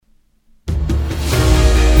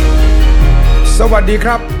สวัสดีค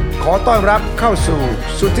รับขอต้อนรับเข้าสู่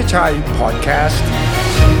สุทธิชัยพอดแคสต์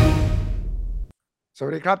สวั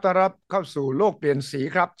สดีครับต้อนรับเข้าสู่โลกเปลี่ยนสี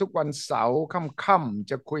ครับทุกวันเสาร์ค่ำๆ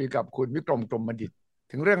จะคุยกับคุณวิกรมกรมดิษฐ์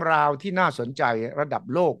ถึงเรื่องราวที่น่าสนใจระดับ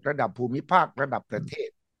โลกระดับภูมิภาคระดับประเทศ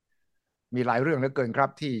มีหลายเรื่องเหลือเกินครับ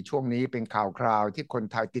ที่ช่วงนี้เป็นข่าวคราวที่คน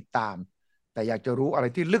ไทยติดตามแต่อยากจะรู้อะไร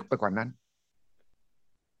ที่ลึกไปกว่านั้น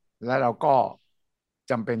และเราก็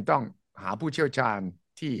จำเป็นต้องหาผู้เชี่ยวชาญ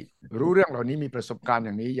ที่รู้เรื่องเหล่านี้มีประสบการณ์อ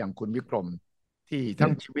ย่างนี้อย่างคุณวิกรมที่ทั้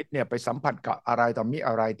งชีวิตเนี่ยไปสัมผัสกับอะไรต่อมี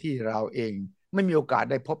อะไรที่เราเองไม่มีโอกาส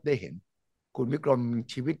ได้พบได้เห็นคุณวิกรม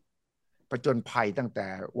ชีวิตผจญภัยตั้งแต่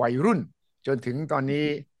วัยรุ่นจนถึงตอนนี้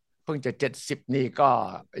เพิ่งจะ70นี่ก็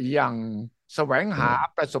ยังแสวงหา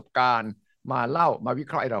ประสบการณ์มาเล่ามาวิเ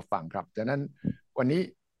คราะห์ให้เราฟังครับดังนั้นวันนี้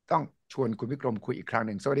ต้องชวนคุณวิกรมคุยอีกครั้งห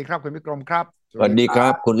นึ่งสวัสดีครับคุณวิกรมครับสวัสดีครั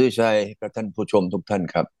บคุณสุชัยกับท่านผู้ชมทุกท่าน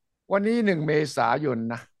ครับวันนี้1 เมษายน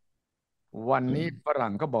นะวันนี้ฝรั่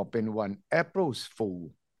งก็บอกเป็นวัน April's Fool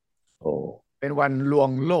โอ้เป็นวันลวง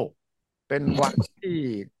โลกเป็นวันที่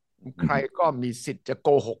ใครก็มีสิทธิ์จะโก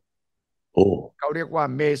หกโอ้เขาเรียกว่า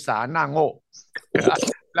เมษาหน้าโง่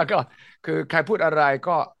แล้วก็คือใครพูดอะไร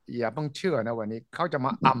ก็อย่าเพิ่งเชื่อนะวันนี้เขาจะม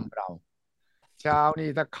าอำเราเช้านี้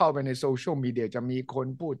ถ้าเข้าไปในโซเชียลมีเดียจะมีคน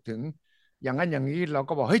พูดถึงอย่างนั้นอย่างนี้เรา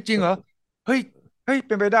ก็บอกเฮ้ยจริงเหรอเฮ้ยเ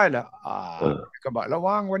ป็นไปได้เหรอก็บอกระ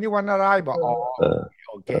วังวันนี้วันอะไรบอกอ๋อ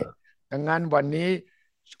โอเคดังนั้นวันนี้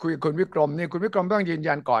คุยกับคุณวิกรมนี่คุณวิกรมต้องยืน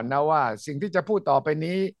ยันก่อนนะว่าสิ่งที่จะพูดต่อไป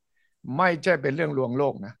นี้ไม่ใช่เป็นเรื่องลวงโล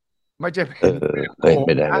กนะไม่ใช่เป็นเรื่องโกหกไ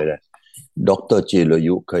ม่ได้นะดรจิร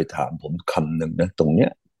ยุเคยถามผมคำหนึ่งนะตรงเนี้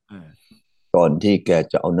ยก่อนที่แก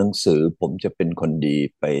จะเอาหนังสือผมจะเป็นคนดี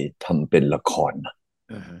ไปทำเป็นละครนะ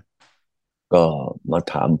ก็มา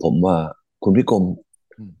ถามผมว่าคุณวิกรม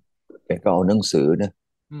แกก็เอาหนังสือนะ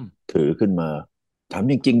ถือขึ้นมาถาม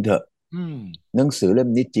จริงๆเถอะหนังสือเล่ม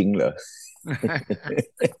นี้จริงเหรอ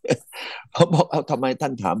เขาบอกเอาทำไมท่า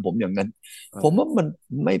นถามผมอย่างนั้นผมว่ามัน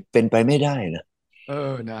ไม่เป็นไปไม่ได้นะ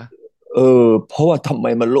นะเพราะว่าทำไม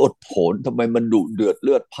มันโลดโผนทำไมมันดุเดือดเ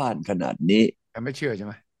ลือดพล่านขนาดนี้ไม่เชื่อใช่ไ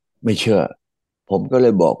หมไม่เชื่อผมก็เล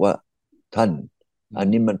ยบอกว่าท่านอัน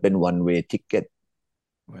นี้มันเป็น one way ticket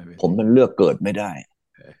ผมมันเลือกเกิดไม่ได้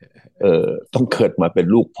ต้องเกิดมาเป็น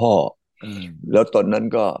ลูกพ่อแล้วตอนนั้น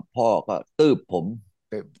ก็พ่อก็ตืบผม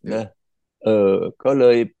นะก็เล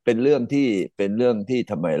ยเป็นเรื่องที่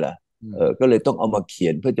ทำไมล่ะก็เลยต้องเอามาเขี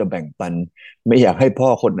ยนเพื่อจะแบ่งปันไม่อยากให้พ่อ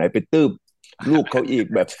คนไหนไปตืบลูกเขาอีก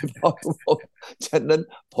แบบพ่อผมฉะนั้น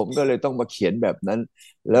ผมก็เลยต้องมาเขียนแบบนั้น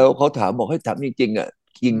แล้วเขาถามบอกให้ถามจริงๆอ่ะ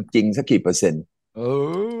จริงสักกี่เปอร์เซ็นต์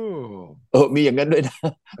มีอย่างนั้นด้วยนะ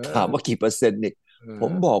ถามว่ากี่เปอร์เซ็นต์นี่ผ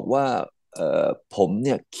มบอกว่าผมเ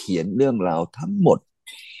นี่ยเขียนเรื่องราวทั้งหมด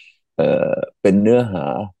เป็นเนื้อหา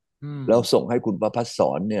แล้วส่งให้คุณประภัสส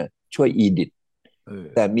รเนี่ยช่วยอีดิท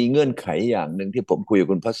แต่มีเงื่อนไขอย่างหนึ่งที่ผมคุยกับ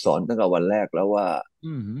คุณพัสสรตั้งแต่วันแรกแล้วว่า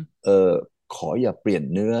ขออย่าเปลี่ยน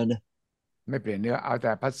เนื้อนะไม่เปลี่ยนเนื้อเอาแ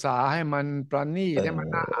ต่ภาษาให้มันประณีตให้มัน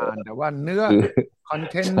น่าอ่านแต่ว่าเนื้อคอน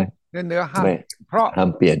เทนต์เนื้อห้ามเพราะห้า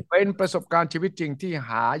มเปลี่ยนเป็นประสบการณ์ชีวิตจริงที่ห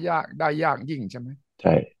ายากได้ยากยิ่งใช่ไหมใ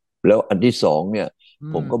ช่แล้วอันที่สองเนี่ย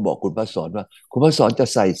ผมก็บอกคุณพัสสรว่าคุณพัสสรจะ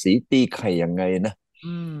ใส่สีตีไข่ยังไงนะ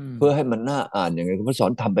เพื่อให้มันน่าอ่านยังไงคุณพัสส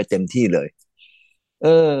รทำไปเต็มที่เลย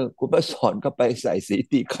คุณพัสสรก็ไปใส่สี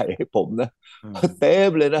ตีไข่ให้ผมนะเต็ม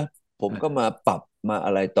เลยนะผมก็มาปรับมาอ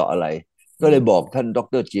ะไรต่ออะไรก็เลยบอกท่านด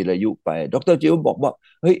รจิรายุไปดรจิรายุบอกว่า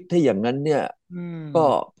เฮ้ยถ้าอย่างนั้นเนี่ยก็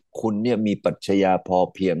คุณเนี่ยมีปรัชญาพอ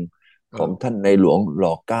เพียงของท่านในหลวงร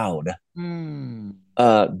.9นะ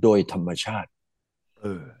โดยธรรมชาติ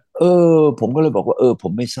ผมก็เลยบอกว่าผ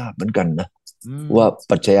มไม่ทราบเหมือนกันนะว่า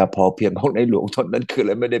ปรัชญาพอเพียงของในหลวงตอนนั้นคืออะไ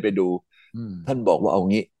รไม่ได้ไปดูท่านบอกว่าเอา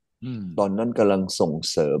งี้ตอนนั้นกำลังส่ง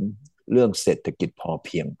เสริมเรื่องเศรษฐกิจพอเ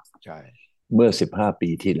พียงเมื่อ15 ปี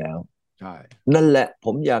ที่แล้วนั่นแหละผ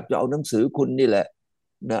มอยากจะเอาหนังสือคุณนี่แหละ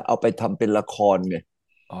นะเอาไปทำเป็นละครไง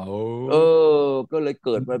ก็เลยเ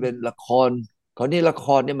กิดมาเป็นละครคราวนี้ละค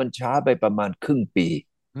รเนี่ยมันช้าไปประมาณครึ่งปี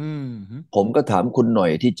ผมก็ถามคุณหน่อ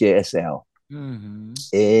ยที่ JSL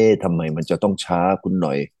ทำไมมันจะต้องช้าคุณห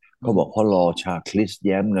น่อยเขาบอกเพราะรอชาคริสแ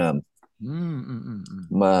ย้มงาม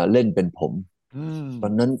มาเล่นเป็นผมตอ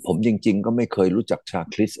นนั้นผมจริงๆก็ไม่เคยรู้จักชา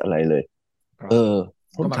คริสอะไรเลย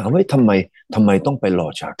ผมถามว่าทำไมต้องไปรอ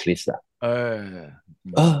ชาคริสอ่ะ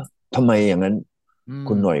ทำไมอย่างนั้น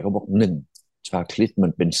คุณหน่อยเขาบอก1ชาคริสมั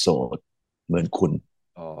นเป็นโสดเหมือนคุณ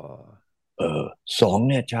สอง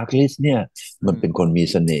เนี่ยชาคริสเนี่ยมันเป็นคนมี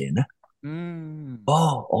เสน่ห์นะ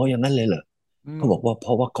อย่างนั้นเลยเหรอเขาบอกว่าเพร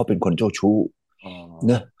าะว่าเขาเป็นคนเจ้าชู้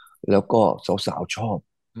นะแล้วก็สาวๆชอบ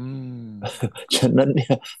ฉะนั้นเนี่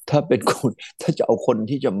ยถ้าเป็นคุณถ้าจะเอาคน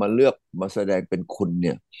ที่จะมาเลือกมาแสดงเป็นคุณเ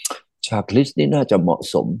นี่ยชาคริสนี่น่าจะเหมาะ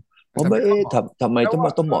สม ผมไม่ทำไมต้องเหมาะทำไมแปลว่า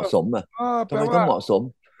ต้องเหมาะสมอ่ะแปลทำไมต้อว่างเหมาะสม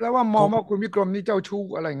มอเขางว่าคุณวิกรมนี่เจ้าชู้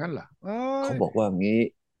อะไรงั้นเหรอเขาบอกว่างี้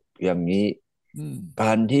อย่างนี้อืมก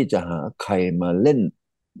ารที่จะหาใครมาเล่น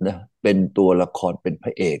นะเป็นตัวละครเป็นพร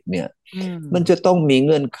ะเอกเนี่ยอืมมันจะต้องมีเ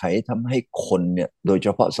งื่อนไขทำให้คนเนี่ยโดยเฉ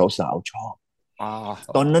พาะสาวๆชอบอ๋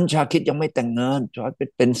ตอนนั้อนชาคิดยังไม่แต่งงานชาคิด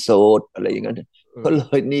เป็นโสดอะไรอย่างเงี้ยเอก็เล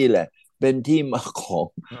อยนี่แหละเป็นที่มาของ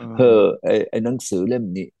เอเอออไอ้หนังสือเล่ม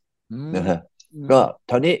นี้อืมนะฮะอืมก็เ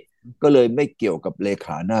ท่านี้ก็เลยไม่เกี่ยวกับเลข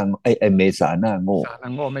าหน้าไอ้เมษาหน้าโง่สาร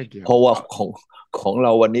โง่ไม่เกี่ยวเพราะว่าของเร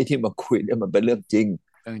าวันนี้ที่มาคุยเนี่ยมันเป็นเรื่องจริง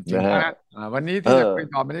เรื่องจริงนะฮะนะวันนี้เออที่จะคุย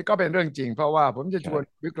ต่อไปนี้ก็เป็นเรื่องจริงเพราะว่าผมจะชวนใ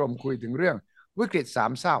ช่วิกรมคุยถึงเรื่องวิกฤตสา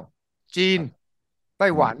มเศร้าจีนไต้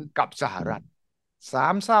อืมหวันกับสหอืมรัฐสา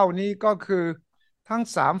มเศร้านี้ก็คือทั้ง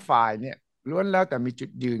สามฝ่ายเนี่ยล้วนแล้วแต่มีจุด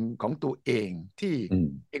ยืนของตัวเองที่อืม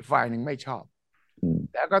อีกฝ่ายหนึ่งไม่ชอบอืม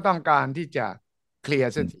แล้วก็ต้องการที่จะเคลีย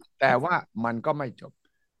ร์สัอืมกทีแต่ว่ามันก็ไม่จบ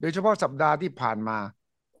โดยเฉพาะสัปดาห์ที่ผ่านมา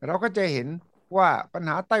เราก็จะเห็นว่าปัญ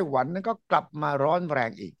หาไต้หวันนั้นก็กลับมาร้อนแร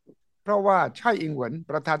งอีก เพราะว่าไช่อิงเหวิน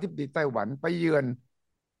ประธานธิบดีไต้หวันไปเยือน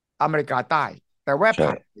อเมริกาใต้แต่แวะใช่ผ่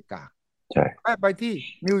านอเมริกาใช่แวะไปที่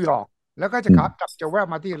นิวยอร์กแล้วก็จะอืมขากลับจะแวะ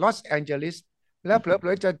มาที่ลอสแองเจลิสแล้วเผล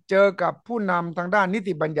อๆจะเจอกับผู้นำทางด้านนิ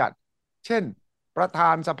ติบัญญัติเช่นประธา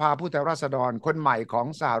นสภาผู้แทนราษฎรคนใหม่ของ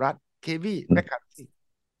สหรัฐเควีอืมแมคคาร์ธี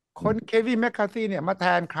คนเควีแมคคาร์ธีเนี่ยมาแท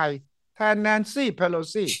นใครแทนแนนซี่เพโล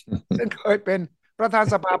ซีซึ่งเคยเป็นประธาน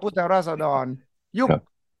สภาผู้แทนราษฎรยุคครั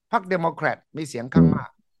บพรรคเดโมแครตมีเสียงอืมข้างมาก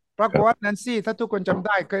ปราครับกฏว่าแนนซี่ถ้าทุกคนจำไ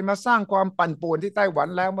ด้เคยมาสร้างความปั่นป่วนที่ไต้หวัน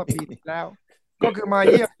แล้วเมื่อปีที่แล้วก็คือมา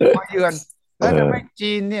เยี่ยมมาเยือนเอและทำให้อ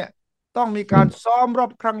จีนเนี่ยต้องมีอืการมซ้อมร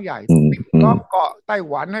บครั้งใหญ่อืมอืมซ้อมเกาะไต้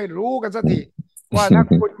หวันให้รู้กันสักทีอืมว่าถ้า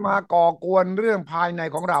คุณมาก่อกวนเรื่องภายใน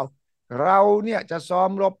ของเราเราเนี่ยจะซ้อม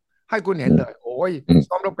รบให้คุณเห็อืมนเลยโอ้ยอืม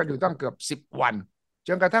ซ้อมรบกันอยู่ตั้งเกือบ10 วันจ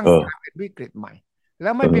นกระทั่งเออกลายเป็นวิกฤตใหม่แล้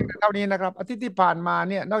วเอไม่เพียงแต่อเท่านี้นะครับอาทิตย์ที่ผ่านมา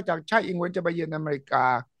เนี่ยนอกจากไช่อิงเหวินจะไปเยือนอเมริกา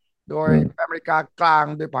โดยอืมอเมริกากลาง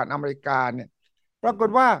โดยผ่านอเมริกาเนี่ยปรากฏ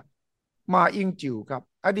ว่ามาอิงจิวครับ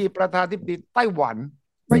อดีตประธานาธิบดีไต้หวัน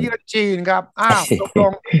ไปอืม เยือนจีนครับตกล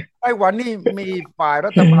งไต้หวันนี่มีฝ่าย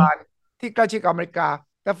รัฐบาลที่ใกล้ชิดกับอเมริกา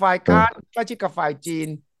แต่ฝ่ายเออค้านใกล้ชิดกับฝ่ายจีน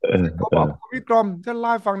เออซึ่งเขาเออบอกคุณวิกรมช่วยเล่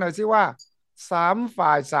าให้ฟังหน่อยสิว่าสามฝ่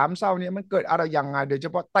ายสามเศร้าเนี่ยมันเกิดอะไรยังไงโดยเฉ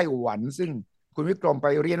พาะไต้หวันซึ่งคุณวิกรมไป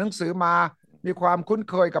เรียนหนังสือมามีความคุ้น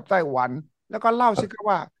เคยกับไต้หวันแล้วก็เล่าสิครับ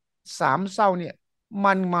ว่าสามเศร้าเนี่ย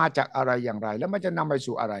มันมาจากอะไรอย่างไรแล้วมันจะนำไป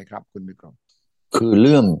สู่อะไรครับคุณวิกรมคือเ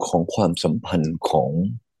รื่องของความสัมพันธ์ของ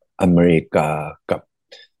อเมริกากับ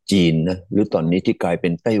จีนนะหรือตอนนี้ที่กลายเป็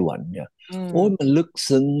นไต้หวันเนี่ยอืมโอ้ยมันลึก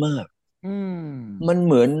ซึ้งมากอืมันมเ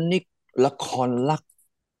หมือนละครรัก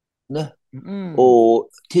นะอืมโอ้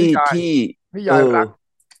นิยายที่นิเออยายรัก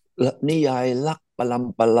นิยายรักปรัม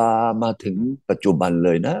ปรามาถึงปัจจุบันเล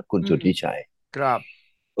ยนะคุณอืมสุทธิชัย ครับ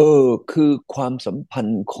คือความสัมพัน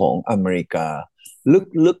ธ์ของอเมริกาอื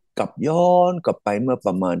มลึกๆกับย้อนกลับไปเมื่อป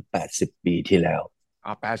ระมาณ80ปีที่แล้ว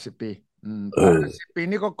80 ปีเออ80 ปี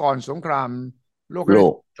นี่ก็ก่อนสงครามโลกครั้งโล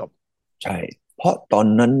ที่กจบใช่เพราะตอน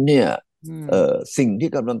นั้นเนี่ยอืมสิ่งที่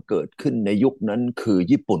กำลังเกิดขึ้นในยุคนั้นคือ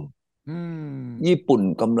ญี่ปุ่นอืมญี่ปุ่น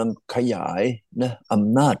กำลังขยายนะอ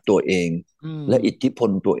ำนาจตัวเองอืมและอิทธิพล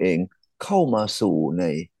ตัวเองเข้ามาสู่ใน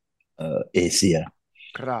เอเชีย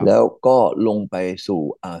ครับแล้วก็ลงไปสู่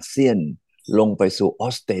อาเซียนลงไปสู่ออ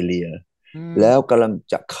สเตรเลียอืแล้วมกำลัง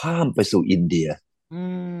จะข้ามไปสู่อินเดียอื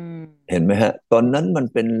มเห็นไหมฮะตอนนั้นมัน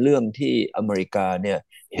เป็นเรื่องที่อเมริกาเนี่ย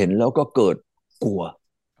เห็นแล้วก็เกิดกลัว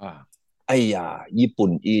อ่าไอ้ยาญี่ปุ่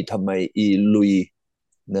นทำไมลุย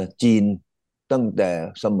นะจีนตั้งแต่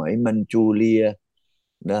สมัยมันจูเลีย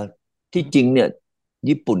นะอืที่จริงมเนี่ย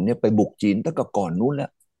ญี่ปุ่นเนี่ยไปบุกจีนตั้งแต่ก่อนนู้นแล้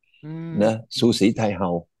วอืนะมซูสีไทเฮา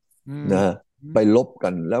อืมนะอืมไปลบกั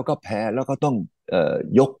นแล้วก็แพ้แล้วก็ต้อง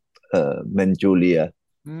ยกแมนจูเลีย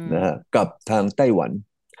อืนะฮะมกับทางไต้หวัน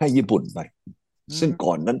ให้ญี่ปุ่นไปซึ่งอืม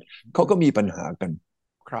ก่อนนั้นอืเขามก็มีปัญหากัน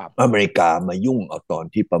ครับอเมริกามายุ่งเอาตอน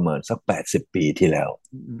ที่ประมาณสัก80 ปีที่แล้ว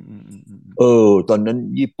อืมอืมอืมอืมอืมตอนนั้น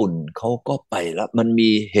ญี่ปุ่นเขาก็ไปแล้วมันมี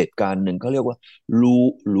เหตุการณ์หนึ่งเขาเรียกว่าลู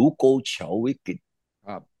ลูโกเฉาวิกฤตค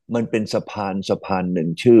รับมันเป็นสะพานหนึ่ง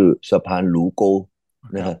ชื่อสะพานลูโกค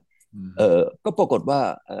รับนะฮะอืมก็ปรากฏว่า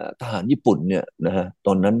ทหารญี่ปุ่นเนี่ยนะฮะต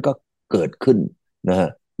อนนั้นก็เกิดขึ้นนะฮะ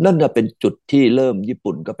นั่นจะเป็นจุดที่เริ่มญี่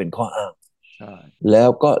ปุ่นก็เป็นข้ออ้างใช่แล้ว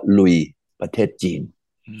ก็ลุยประเทศจีน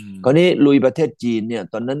อืมคราวนี้ลุยประเทศจีนเนี่ย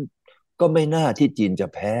ตอนนั้นก็ไม่น่าที่จีนจะ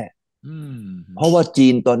แพ้ อืเพราะมว่าจี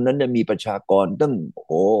นตอนนั้นเนี่ยมีประชากรตั้ง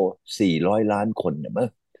400 ล้านคนเนี่ยมั้ง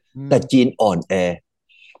อืมแต่จีนอ่อนแอ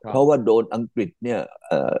ครับเพราะว่าโดนอังกฤษเนี่ย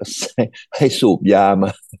ให้สูบยาม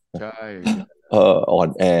า ใช่อ่อน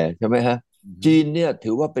แอใช่ไหมฮะอืมจีนเนี่ย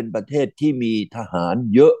ถือว่าเป็นประเทศที่มีทหาร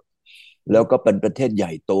เยอะแล้วก็เป็นประเทศให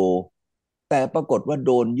ญ่โต แต่ปรากฏว่าโ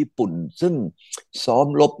ดนญี่ปุ่นซึ่งซ้อม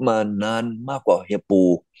รบมานานมากกว่าเฮียปู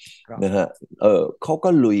นะฮะเขาก็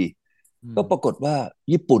ลุยก็ปรากฏว่า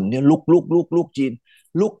ญี่ปุ่นเนี่ยลุ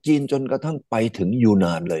กจีนจนกระทั่งไปถึงยูน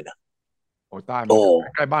านเลยนะโอ้ใต้หมโอ้ด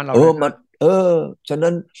ใกล้บ้านเราเลยมาฉะ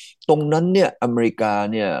นั้นตรงนั้นเนี่ยอเมริกา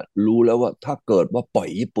เนี่ยรู้แล้วว่าถ้าเกิดว่าปล่อย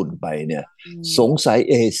ญี่ปุ่นไปเนี่ยสงสัย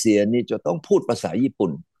เอเชียนี่จะต้องพูดภาษาญี่ปุ่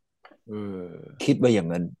นคิดว่าอย่าง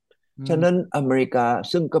นั้นฉะนั้นอเมริกา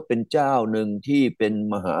ซึ่งก็เป็นเจ้าหนึ่งที่เป็น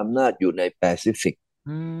มหาอำนาจอยู่ในแปซิฟิก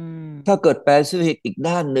ถ้าเกิดแปซิฟิกอีก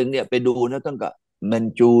ด้านหนึ่งเนี่ยไปดูนะตั้งแต่แมน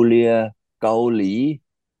จูเรียเกาหลี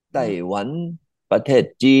ไต้หวันประเทศ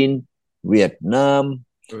จีนเวียดนาม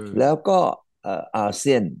แล้วก็อาเ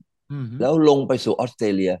ซียนแล้วลงไปสู่ออสเตร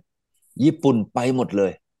เลียญี่ปุ่นไปหมดเล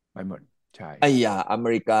ยไปหมดใช่ไอ้ยาอเม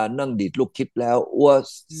ริกานั่งดีดลูกคิดแล้วอ้ว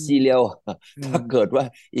ซีเรียลถ้าเกิดว่า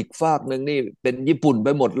อีกฝากหนึ่งนี่เป็นญี่ปุ่นไป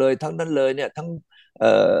หมดเลยทั้งนั้นเลยเนี่ยทั้งเ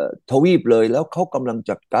อ่อทวีปเลยแล้วเขากำลัง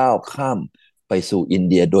จะก้าวข้ามไปสู่อิน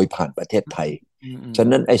เดียโดยผ่านประเทศไทยฉะ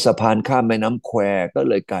นั้นไอ้สะพานข้ามแม่น้ำแควก็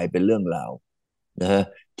เลยกลายเป็นเรื่องราวนะฮะ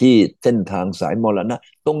ที่เส้นทางสายมรณะ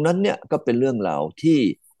ตรงนั้นเนี่ยก็เป็นเรื่องราวที่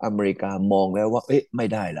อเมริกามองแล้วว่าเอ๊ะไม่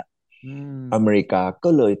ได้ละอเมริกาก็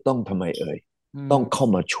เลยต้องทำไมเอ่ยต้องเข้า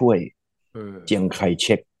มาช่วยเจียงไคเช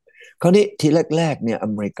กคราวนี้ทีแรกๆเนี่ยอ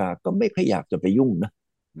เมริกาก็ไม่ค่อยอยากจะไปยุ่งนะ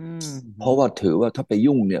เพราะว่าถือว่าถ้าไป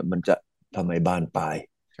ยุ่งเนี่ยมันจะทำไมบานปลาย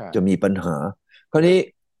จะมีปัญหาคราวนี้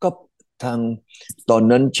ก็ทางตอน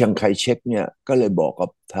นั้นเจียงไคเชกเนี่ยก็เลยบอกกับ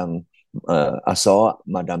ทางอาซอ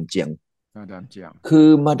มาดามเจียงคือ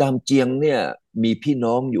มาดามเจียงเนี่ยมีพี่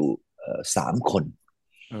น้องอยู่3 คน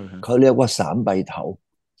เขาเรียกว่า3 ใบเถา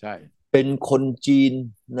ใช่เป็นคนจีน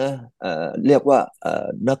นะเรียกว่า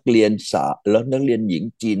นักเรียนแล้วนักเรียนหญิง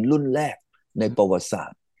จีนรุ่นแรกในประวัติศาส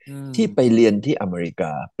ตร์ที่ไปเรียนที่อเมริก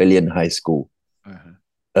าไปเรียนไฮสคูล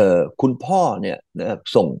คุณพ่อเนี่ยนะ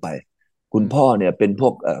ส่งไปคุณพ่อเนี่ยเป็นพว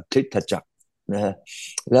กคริสตจักรนะฮะ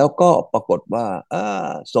แล้วก็ปรากฏว่า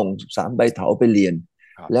ส่ง3 ใบเถาไปเรียน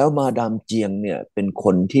แล้วมาดามเจียงเนี่ยเป็นค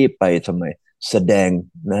นที่ไปทำไมแสดง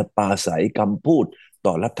นะปราศัยคำพูดต่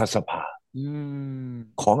อรัฐสภา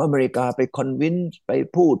ของอเมริกาไปคอนวินส์ไป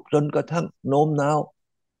พูดจนกระทั่งโน้มน้าว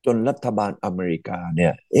จนรัฐบาลอเมริกาเนี่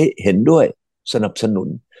ยเห็นด้วยสนับสนุน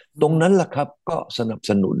ตรงนั้นแหละครับก็สนับ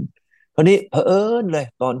สนุนคราวนี้เผอิญเลย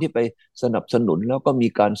ตอนที่ไปสนับสนุนแล้วก็มี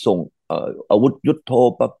การส่งอาวุธยุทโธ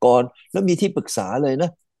ปกรณ์แล้วมีที่ปรึกษาเลยน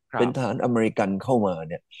ะเป็นทหารอเมริกันเข้ามา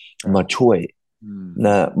เนี่ยมาช่วยน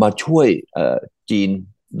ะมาช่วยจีน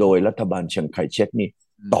โดยรัฐบาลเฉียงไคเชกนี่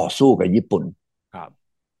ต่อสู้กับญี่ปุ่น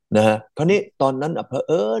นะฮะคราวนี้ตอนนั้นเผ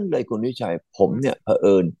อิญเลยคุณวิชัยผมเนี่ยเผ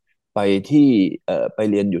อิญไปที่ไป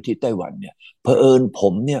เรียนอยู่ที่ไต้หวันเนี่ยเผอิญผ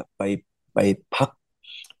มเนี่ยไปพัก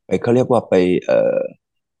ไปเขาเรียกว่าไป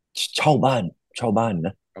เช่าบ้านน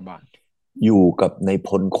ะอยู่กับนายพ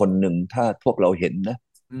ลคนหนึ่งถ้าพวกเราเห็นนะ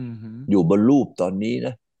อยู่บนรูปตอนนี้น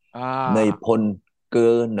ะนายพลเก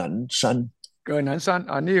อหนันซัน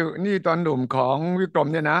นี่ตอนหนุ่มของวิกรม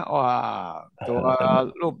เนี่ยนะตัว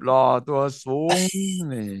รูปหล่อตัวสูง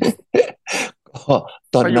นี่ก็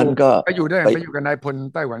ตอนนั้นก็ไปอยู่กับนายพล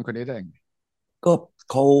ไต้หวันคนนี้ได้ไงก็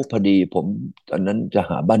เขาพอดีผมตอนนั้นจะ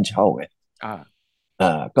หาบ้านเช่าไง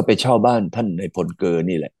ก็ไปเช่าบ้านท่านนายพลเกอ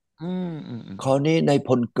นี่แหละคราวนี้นายพ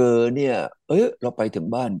ลเกอเนี่ยเราไปถึง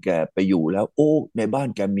บ้านแกไปอยู่แล้วโอ้ในบ้าน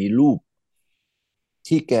แกมีรูป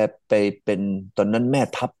ที่แกไปเป็นตอนนั้นแม่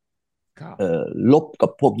ทัพลบกั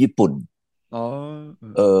บพวกญี่ปุ่น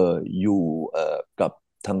อยู่กับ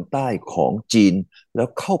ทางใต้ของจีนแล้ว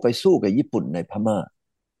เข้าไปสู้กับญี่ปุ่นในพม่า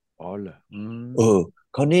เหรอ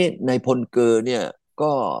คราวนี้นายพลเกอเนี่ย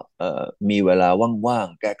ก็มีเวลาว่าง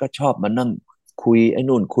ๆแกก็ชอบมานั่งคุยไอ้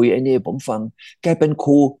นู่นคุยไอ้นี่ผมฟังแกเป็นค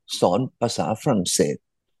รูสอนภาษาฝรั่งเศส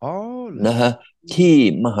นะฮะที่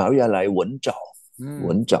มหาวิทยาลัยหวนเจ๋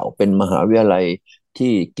าเป็นมหาวิทยาลัย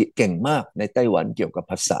ที่เก่งมากในไต้หวันเกี่ยวกับ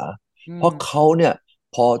ภาษาเพราะเขาเนี่ย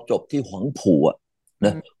พอจบที่หวังผู่น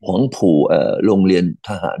ะหวังผู่โรงเรียนท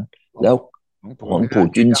หารแล้วหวังผู่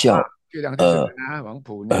จุนเชียวชื่อดังที่สุดนะหวัง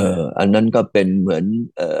ผู่เนี่ยอันนั้นก็เป็นเหมือน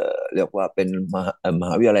เรียกว่าเป็นมห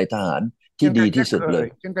าวิทยาลัยทหารที่ดีที่สุดเลย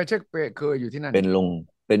เชียงไคเชกเคยอยู่ที่นั่นเ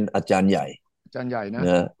ป็นอาจารย์ใหญ่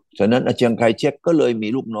นะฉะนั้นอาจารย์ไคเชกก็เลยมี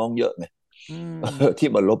ลูกน้องเยอะไงที่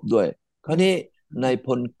มาลบด้วยคราวนี้นายพ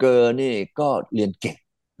ลเกอร์นี่ก็เรียนเก่ง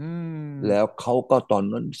แล้วเขาก็ตอน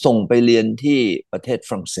นั้นส่งไปเรียนที่ประเทศฝ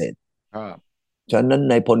รั่งเศสฉะนั้น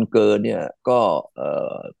นายพลเกอร์เนี่ยก็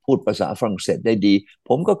พูดภาษาฝรั่งเศสได้ดีผ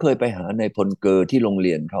มก็เคยไปหานายพลเกอร์ที่โรงเ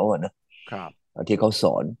รียนเขาอะนะที่เขาส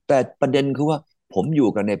อนแต่ประเด็นคือว่าผมอยู่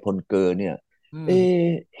กับนายพลเกอร์เนี่ย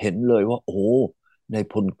เห็นเลยว่าโอ้นาย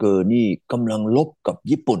พลเกอร์นี่กำลังลบกับ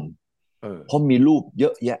ญี่ปุ่นเพราะมีรูปเยอ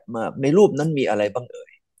ะแยะมากในรูปนั้นมีอะไรบ้างเอ่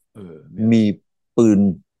ย มีปืน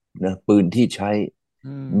นะปืนที่ใช้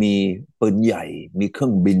อืมมีปืนใหญ่มีเครื่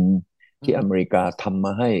องบินอืมที่อเมริกาทำม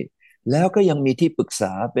าให้แล้วก็ยังมีที่ปรึกษ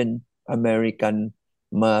าเป็นอเมริกัน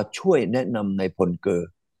มาช่วยแนะนำในพลเกอร์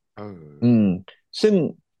เออือมซึ่ง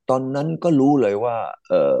ตอนนั้นก็รู้เลยว่า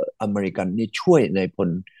อเมริกันนี่ช่วยในพล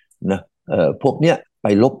นะพวกเนี้ยไป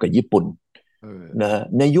รบกับญี่ปุ่นเออนะฮะ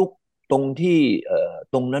ในยุคตรงที่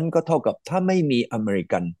ตรงนั้นก็เท่ากับถ้าไม่มีอเมริ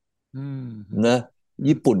กัน อืมนะอืม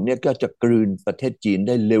ญี่ปุ่นเนี่ยก็จะกลืนประเทศจีนไ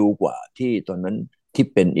ด้เร็วกว่าที่ตอนนั้นที่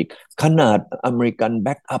เป็นอีกขนาดอเมริกันแ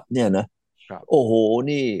บ็กอัพเนี่ยนะครับโอ้โห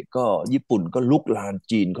นี่ก็ญี่ปุ่นก็ลุกลาน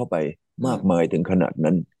จีนเข้าไปอืมมากมายถึงขนาด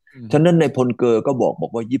นั้นอืมฉะนั้นในพลเกอร์ก็บอ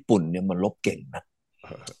กว่าญี่ปุ่นเนี่ยมันรบเก่งนะ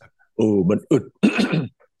เออมันอึด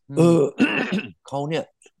อืเอมอเขาเนี่ย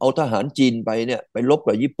เอาทหารจีนไปเนี่ยไปรบ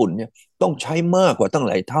กับญี่ปุ่นเนี่ยต้องใช้มากกว่าตั้งห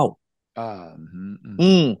ลายเท่าอ่าอืมอืม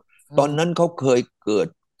อืมอืมตอนนั้นเขาเคยเ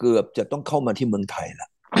กือบจะต้องเข้ามาที่เมืองไทยละ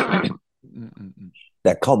อืมอืมอืมแ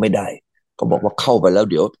ต่เข้าไม่ได้ก็บอกว่าเออเข้าไปแล้ว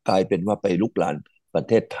เดี๋ยวกลายเป็นว่าไปลุกลานประ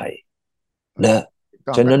เทศไทยเออนะ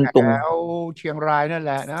ต้องฉะก็แถนั้นตรงวเชียงรายนั่นแ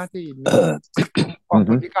หละนะที่เอมีอกองอือ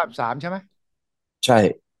ฮึพลที่93ใช่ไหมใช่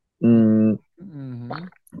อือืมมอืม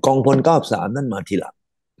กองพล93นั่นมาทีหลัง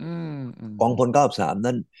อืมอืมกองพล93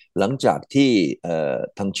นั่นหลังจากที่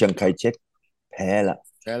ทางเชียงไคเชกแพ้ละ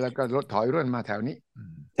แล้วก็รถถอยร่นมาแถวนี้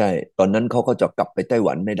ใช่ตอนนั้นเขาก็จะกลับไปไต้ห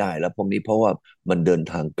วันไม่ได้แล้วพวกนี้เพราะว่ามันเดิน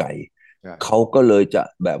ทางไกลใช่เขาก็เลยจะ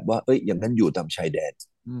แบบว่าเอ้ยอย่างนั้นอยู่ตามชายแดน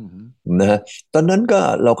อืมนะฮะตอนนั้นก็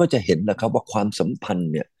เราก็จะเห็นนะครับว่าความสัมพัน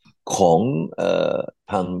ธ์เนี่ยของ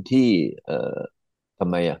ทางที่ทำ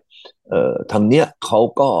ไมทางเนี้ยเขา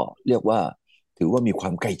ก็เรียกว่าถือว่ามีควา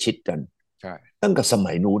มใกล้ชิดกันใช่ตั้งแต่ส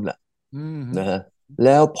มัยนู้นแหละอืมนะฮะแ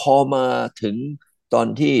ล้วพอมาถึงตอน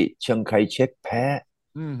ที่เชิงไคเชกแพ้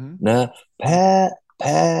อืมนะอืแพ้มแ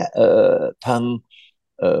พ้ทาง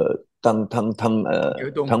เอ่อทางเจอ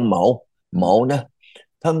ตรงทางเหอืมมานะ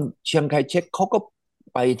ทางเชียงไคเชกเขาก็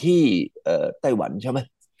ไปที่ไต้หวันใช่ไหม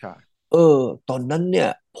ใช่เออตอนนั้นเนี่ย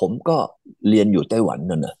ผมก็เรียนอยู่ไต้หวัน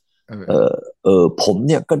นั่นนะเออเออผม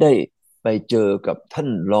เนี่ยก็ได้ไปเจอกับท่าน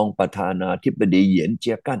รองประธานาธิบดีเหยียนเ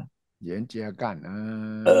จียกั่นเหยียนเจียกัน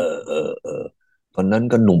เออตอนนั้น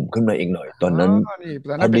ก็หนุ่มขึ้นมาอีกหน่อยตออ๋อนนั้นนี่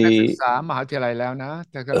ตอนพอดีนั้นเป็นนักศึกษามหาวิทยาลัยแล้วนะ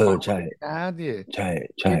แต่กระเป๋าใช่นี่นะที่ใช่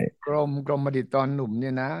ใช่ ที่กรมบัณฑิตตอนหนุ่มเนี่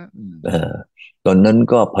ยนะอืมเอ่อตอนนั้น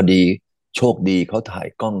ก็พอดีโชคดีเขาถ่าย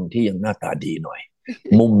กล้องที่ยังหน้าตาดีหน่อย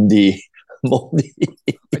มุมดีมุมดี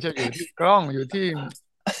ไม่ใช่อยู่ที่กล้องอยู่ที่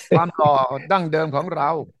ความหล่อดั้งเดิมของเรา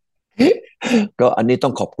ก็อันนี้ต้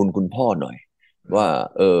องขอบคุณคุณพ่อหน่อยว่า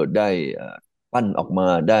ได้ปั้นออกมา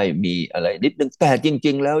ได้มีอะไรนิดนึงแต่จ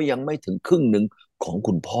ริงๆแล้วยังไม่ถึงครึ่งหนึ่งของ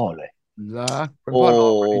คุณพ่อเลยเหรอคุณโอ้พ่อหล่อ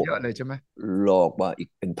กว่านี้เยอะเลยใช่ไหมหลอกว่าอีก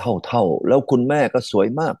เป็นเท่าแล้วคุณแม่ก็สวย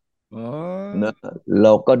มาก อ๋อนะเร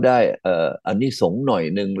าก็ได้อันนี้สงส์หน่อย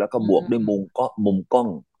หนึ่งแล้วก็อืบวกด้วยมมุมกล้อง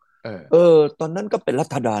เออตอนนั้นก็เป็นรั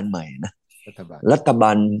ฐบาลใหม่นะรัฐบาลรัฐบ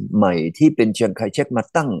าลใหม่ที่เป็นเชียงไคเชกมา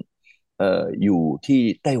ตั้งอยู่ที่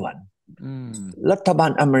ไต้หวันอืมรัฐบา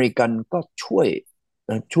ลอเมริกันก็ช่วย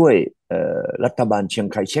รัฐบาลเชียง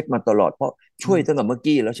ไคเชกมาตลอดเพราะช่วยตั้งอืมแต่เมื่อ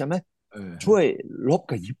กี้แล้วใช่ไหมเออฮะช่วยรบ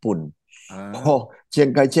กับญี่ปุ่นอ่พอาเชียง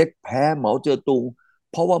ไคเชกแพ้เหมาเจ๋อตุง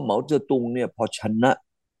เพราะว่าเหมาเจ๋อตุงเนี่ยพอชนะ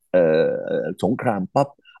สงครามปั๊บ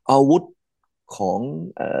อาวุธของ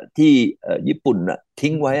ที่ญี่ปุ่นน่ะ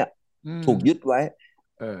ทิ้งอืมไว้อะอืมถูกยึดไว้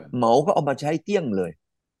เออเหมาก็เอามาใช้เตี้ยงเลย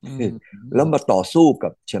อืมอื แล้วมมาต่อสู้กั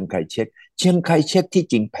บเชียงไคเชกเชียงไคเชกที่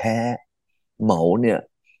จริงแพ้เหมาเนี่ย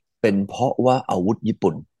เป็นเพราะว่าอาวุธญี่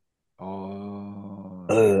ปุ่นอ๋อ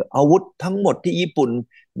อาวุธทั้งหมดที่ญี่ปุ่น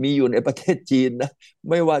มีอยู่ในประเทศจีนนะ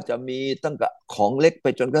ไม่ว่าจะมีตั้งแต่ของเล็กไป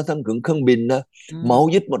จนกระทั่งถึงเครื่องบินนะอืมเหมา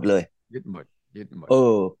ยึดหมดเลยยึดหมดยึดหมด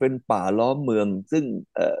เป็นป่าล้อมเมืองซึ่ง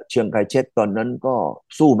เชียงไคเชกตอนนั้นก็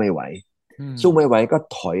สู้ไม่ไหวอืมสู้ไม่ไหวก็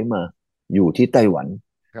ถอยมาอยู่ที่ไต้หวัน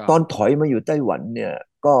ครับตอนถอยมาอยู่ไต้หวันเนี่ย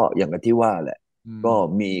ก็อย่างที่ว่าแหละอืมก็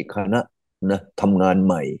มีคณะนะทำงานใ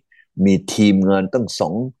หม่มีทีมงานตั้ง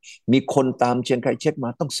มีคนตามเชียงไคเชกมา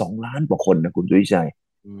ตั้ง2 ล้านกว่าคนนะคุณสุวิชัย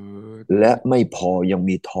เออตอนและนี้ ไม่พอยัง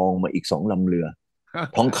มีทองมาอีก2 ลำเรือ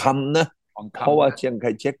ทอง คำนะทองเพราะคำนะว่าเชียงไค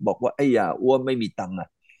เชกบอกว่าไอ้อย่าอ้วนไม่มีตังค์อ่ะ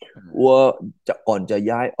เออัวอจะก่อนจะ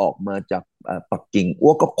ย้ายออกมาจากปักกิ่งอั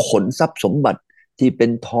วก็ขนทรัพย์สมบัติที่เป็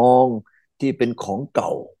นทองที่เป็นของเก่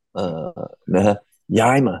าเอ่ครับนะฮะย้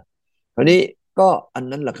ายมาคราวอืมนี้ก็อัน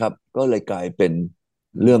นั้นแหละครับก็เลยกลายเป็น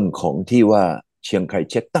อืมเรื่องของที่ว่าเชียงไค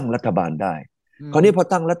เชกตั้งรัฐบาลได้อืมคราวนี้พอ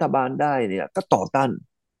ตั้งรัฐบาลได้เนี่ยก็ต่อต้าน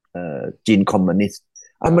จีนคอมมิวนิสต์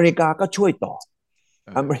อเมริครับกาก็ช่วยต่อเอ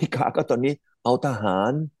ออเมริกาก็ตอนนี้เอาทหา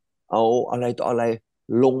รเอาอะไรต่ออะไร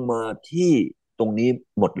ลงมาที่ตรงนี้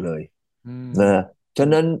หมดเลย อืนะมฉะ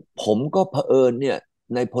นั้นผมก็เผอิญเนี่ย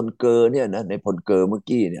ในพลเกอร์เนี่ยนะในพลเกอร์เมื่อ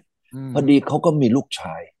กี้เนี่ย มพอดีเขาก็มีลูกช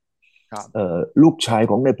ายครับลูกชาย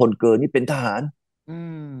ของนายพลเกิร์นี่เป็นทหารอื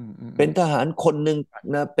มอืมอืเป็นมทหารคนหนึ่ง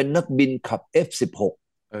นะเป็นนักบินขับ F-16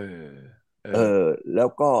เออเอเอออแล้ว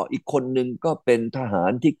ก็อีกคนหนึ่งก็เป็นทหา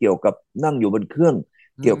รที่เกี่ยวกับนั่งอยู่บนเครื่อง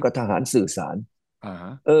อืมเกี่ยวกับทหารสื่อสารอ่าฮ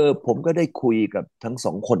ะผมก็ได้คุยกับทั้งส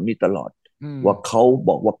องคนนี้ตลอดอืมว่าเขาบ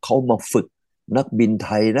อกว่าเขามาฝึกนักบินไท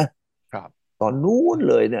ยนะครับตอนนู้น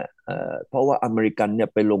เลยเนี่ยเพราะว่าอเมริกันเนี่ย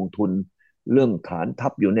ไปลงทุนเรื่องฐานทั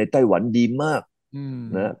พอยู่ในไต้หวันดีมากอืม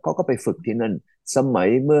นะเขาก็ไปฝึกที่นั่นสมัย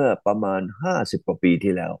เมื่อประมาณ50 กว่าปี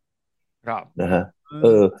ที่แล้วครับนะฮะเอเอ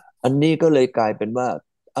อออันนี้ก็เลยกลายเป็นว่า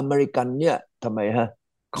อเมริกันเนี่ยทำไมฮะ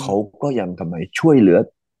เขาอืมก็ยังทำไมช่วยเหลือ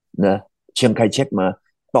นะเชียงไคเชกมา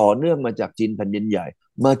ต่อเนื่องมาจากจีนแผ่นดินใหญ่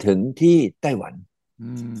มาถึงที่ไต้หวัน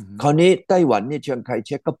อืมคราวนี้ไต้หวันเนี่ยเชียงไคเช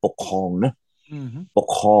กก็ปกครองนะอืมปก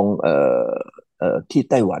ครองที่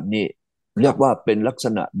ไต้หวันนี่เรียกว่าครับเป็นลักษ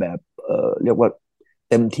ณะแบบเรียกว่า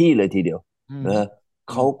เต็มที่เลยทีเดียวอืมนะอืม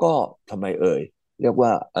เขาก็ทำไมเรียกว่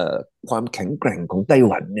าความแข็งแกร่งของไต้ห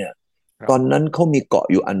วันเนี่ยครับตอนนั้นเขามีเกาะ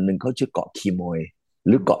อยู่อันหนึ่งเขาชื่อเกาะคีโมยห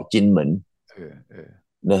รืออืมเกาะจินเหมินเออเออ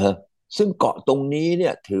นะฮะซึ่งเกาะตรงนี้เนี่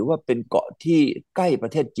ยถือว่าเป็นเกาะที่ใกล้ปร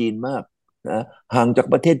ะเทศจีนมากนะห่างจาก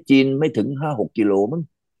ประเทศจีนไม่ถึง5-6 กิโลมั้ง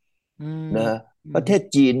อืมนะอืมประเทศ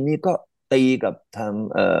จีนนี่ก็ตีกับทาง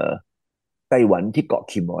ไต้หวันที่เกาะ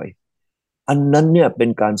คีมอยอันนั้นเนี่ยเป็น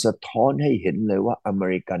การสะท้อนให้เห็นเลยว่าอเม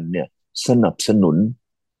ริกันเนี่ยสนับสนุน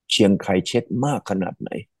เชียงไคเชกมากขนาดไหน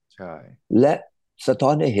ใช่และสะท้อ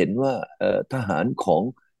นให้เห็นว่าทหารของ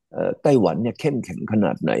ไต้หวันเนี่ยเข้มแข็งขน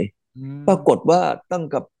าดไหนอืปรากฏมว่าตั้ง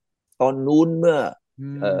กับตอนนู้นเมื่ออื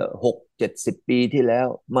ม60-70 ปีที่แล้ว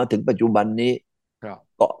มาถึงปัจจุบันนี้ครับ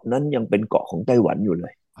เกาะนั้นยังเป็นเกาะของไต้หวันอยู่เล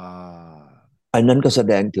ย อ่าอันนั้นก็แส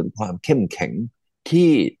ดงถึงความเข้มแข็ง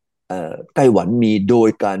ที่ไต้หวันมีโดย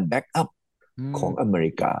การแบ็กอัพอืมของอเม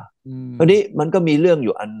ริกาอืมทีนี้มันก็มีเรื่องอ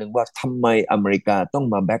ยู่อันหนึ่งว่าทำไมอเมริกาต้อง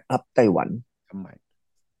มาแบ็กอัพไต้หวันทำไม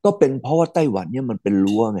ก็เป็นเพราะว่าไต้หวันเนี่ยมันเป็น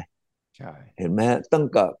รั้วไงใช่เห็นไหมฮะตั้ง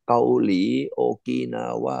แต่เกาหลีโอกินา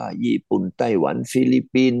วาญี่ปุ่นไต้หวันฟิลิป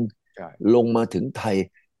ปินส์ใช่ลงมาถึงไทย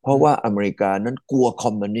เพราะอืมว่าอเมริกานั้นกลัวค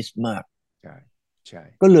อมมิวนิสต์มาก ใช่ใช่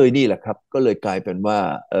ก็เลยนี่แหละครับก็เลยกลายเป็นว่า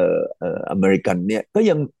อเมริกันเนี่ยก็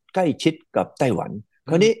ยังใกล้ชิดกับไต้หวันค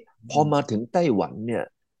อืมราวนี้พอืมอมาถึงไต้หวันเนี่ย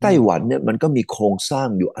อืมไต้หวันเนี่ยมันก็มีโครงสร้าง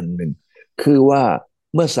อยู่อันหนึ่งคือว่า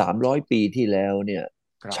เมื่อ300 ปีที่แล้วเนี่ย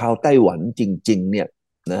ครับชาวไต้หวันจริงๆเนี่ย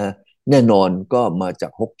นะแน่นอนก็มาจา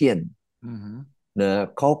กฮกเกี้ยนอืมนะ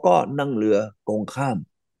เขาก็นั่งเรือกงข้าม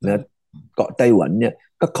นะอืมเกาะไต้หวันเนี่ย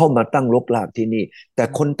ก็เข้ามาตั้งรกรากที่นี่แต่อื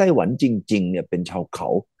มคนไต้หวันจริงๆเนี่ยเป็นชาวเขา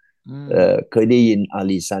อืมเคยได้ยินอา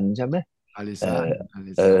ลีซันใช่ไหม อาริเออซานอา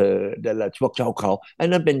ริซานเดี๋ยวละพวกชาวเขาไอ้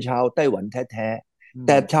นั่นเป็นชาวไต้หวันแท้อืๆแ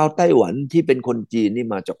ต่ชามวไต้หวันที่เป็นคนจีนนี่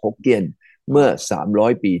มาจากฮกเกี้ยนอ่าเมื่อ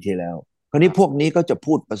300 ปีที่แล้วคราวนี้พวกนี้ก็จะ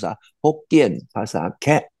พูดภาษาฮกเกี้ยนภาษาแค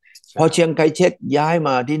ะพอใช่เชียงไคเช็กย้ายม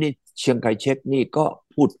าที่นี่เชียงไคเช็กนี่ก็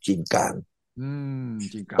พูดจีนกลางอืม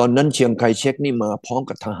จริงครับตอนนั้นเชียงไคเช็กนี่มาพร้อม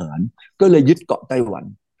กับทหารก็เลยยึดเกาะไต้หวัน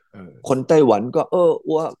เออคนไต้หวันก็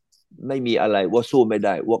อ้วไม่มีอะไรอ้วสู้ไม่ไ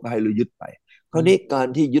ด้อ้วก็ให้เรายึดไป คราวนี้อืมการ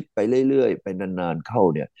ที่ยึดไปเรื่อยๆไปนานๆเข้า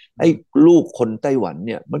เนี่ยไอ้อืมลูกคนไต้หวันเ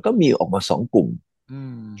นี่ยมันก็มีออกมา2 กลุ่มอื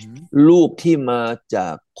มลูกที่มาจา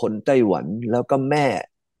กคนไต้หวันแล้วก็แม่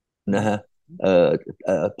อืมนะฮะเอ่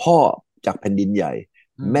อพ่อจากแผ่นดินใหญ่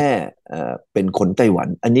อืมแม่เป็นคนไต้หวัน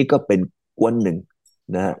อันนี้ก็เป็นกวนหนึ่ง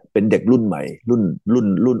นะคฮะรับเป็นเด็กรุ่นใหม่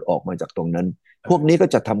รุ่นออกมาจากตรงนั้นเออพวกนี้ก็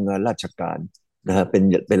จะทำงานราชการอืมนะฮะเ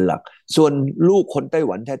ป็นหลักส่วนลูกคนไต้ห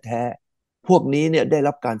วันแท้ๆพวกนี้เนี่ยได้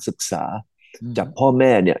รับการศึกษา อืมจากพ่อแ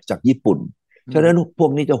ม่เนี่ยจากญี่ปุ่นอืมฉะนั้นพว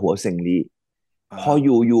กนี้จะหัวเส็งลีอ่พออ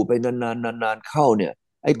ายู่ไปนานเข้าเนี่ย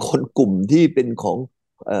ไอ้อืมคนกลุ่มที่เป็นของ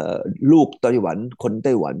เอ่อลูกไต้หวันคนไ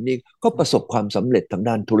ต้หวันนี่ก็อืมประสบความสำเร็จทาง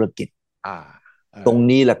ด้านธุรกิจอ่าเออตรง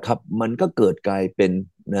นี้แหละครับมันก็เกิดกลายเป็น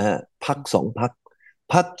นะฮะพรร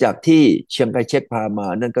คจากที่เชียงไคเชกพามา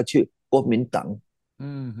นั่นก็ชื่อโก๊กมินตั๋งอื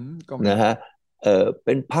มก็มินนะฮะเ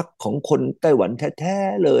ป็นพรรคของคนไต้หวันแท้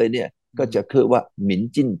ๆเลยเนี่ยก็อืมจะคือว่าหมิน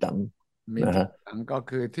จิ้นตั๋งมินนะฮะ หลังก็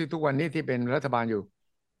คือที่ทุกวันนี้ที่เป็นรัฐบาลอยู่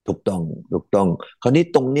ถูกต้องถูกต้องคราวนี้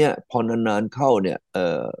ตรงเนี้ยพอนานๆเข้าเนี่ย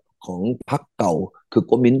ของพรรคเก่าคือ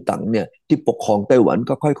ก๊กมินตั๋งเนี่ยที่ปกครองไต้หวัน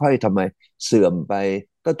ก็ค่อยๆทำไมเสื่อมไป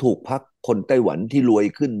ก็ถูกพรรคคนไต้หวันที่รวย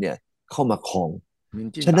ขึ้นเนี่ยเข้ามาครองมิน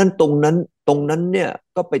จินฉะตังนั้นตรงนั้นเนี่ย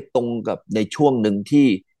ก็ไปตรงกับในช่วงหนึ่งที่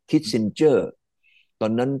คิสซินเจอร์ตอ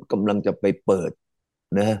นนั้นกำลังจะไปเปิด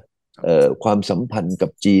นะความสัมพันธ์กั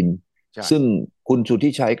บจีนใช่ซึ่งคุณสุทธิ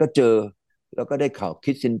ชัยก็เจอแล้วก็ได้ข่าว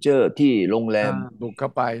คิสซินเจอร์ที่โรงแรอ่าม บุกเข้า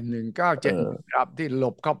ไป1971เออครับที่หล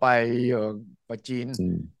บเข้าไปประจีนอื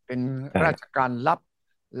มเป็นใช่ราชการลับ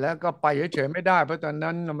แล้วก็ไปเฉยๆไม่ได้เพราะตอน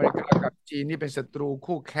นั้นอเมริกากับจีนนี่เป็นศัตรู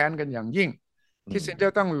คู่แค้นกันอย่างยิ่งคิสซินเจอ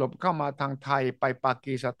ร์ต้องหลบเข้ามาทางไทยไปปา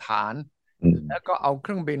กีสถานแล้วก็เอาเค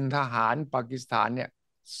รื่องบินทหารปากีสถานเนี่ย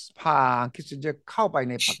พาคิสซินเจอร์เข้าไป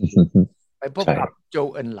ในปักกิ่งไปพบกับโจ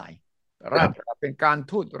เอินไหลเป็นการ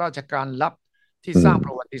ทูตราชการลับที่สร้างป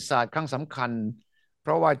ระวัติศาสตร์ครั้งสำคัญเพ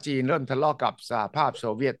ราะว่าจีนเริ่มทะเลาะกับสหภาพโซ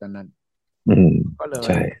เวียตตอนนั้นก็เลย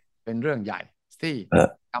เป็นเรื่องใหญ่ที่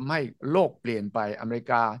ทำให้โลกเปลี่ยนไปอเมริ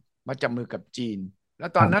กามาจับมือกับจีนแล้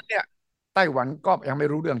วตอนนั้นเนี่ยไต้หวันก็ยังไม่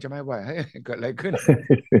รู้เรื่องใช่ไหมว่าเกิดอะไรขึ้น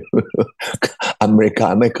อเมริกา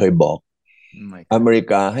ไม่เคยบอกอเมริ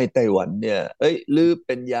กาให้ไต้หวันเนี่ยลือเ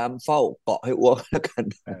ป็นยามเฝ้าเกาะให้อ้วกแล้วกัน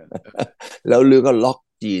แล้วลือก็ล็อก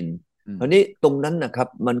จีนคราวนี้ตรงนั้นนะครับ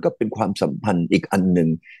มันก็เป็นความสัมพันธ์อีกอันหนึ่ง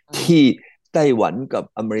ที่ไต้หวันกับ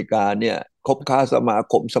อเมริกาเนี่ยคบค้าสมา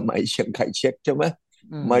คมสมัยเชียงไคเชกใช่ไหม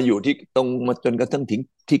มาอยู่ที่ตรงมาจนกระทั่งถึง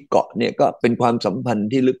ที่เกาะเนี่ยก็เป็นความสัมพันธ์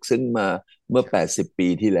ที่ลึกซึ้งมาเมื่อ80 ปี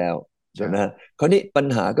ที่แล้วใช่ไหมคราวนี้ปัญ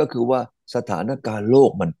หาก็คือว่าสถานการณ์โล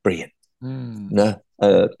กมันเปลี่ยนนะ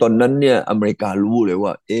ตอนนั้นเนี่ยอเมริการู้เลยว่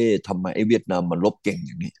าทำไมไอ้เวียดนามมันรบเก่งอ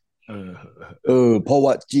ย่างนี้เพราะ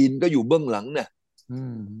ว่าจีนก็อยู่เบื้องหลังเนี่ย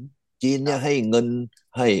จีนเนี่ยให้เงิน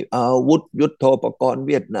ให้อาวุธยุทโธปกรณ์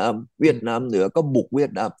เวียดนามเหนือก็บุกเวีย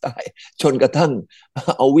ดนามใต้จนกระทั่ง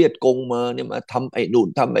เอาเวียดกงมาเนี่ยมาทำไอ้นู่น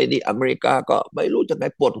ทำไอ้นี่อเมริกาก็ไม่รู้จะไง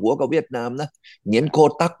ปวดหัวกับเวียดนามนะเหงียนโค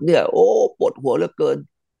ตักเนี่ยโอ้ปวดหัวเหลือเกิน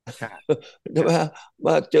ใช่ไหมม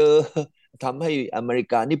าเจอทำให้อเมริ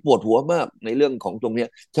กานี่ปวดหัวมากในเรื่องของตรงเนี้ย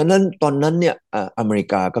ฉะนั้นตอนนั้นเนี่ยอเมริ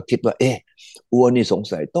กาก็คิดว่าอัวนี่สง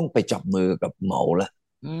สัยต้องไปจับมือกับเหมาละ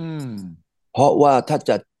เพราะว่าถ้า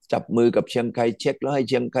จะจับมือกับเชียงไคเชกแล้วให้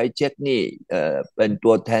เชียงไคเชกนี่เป็น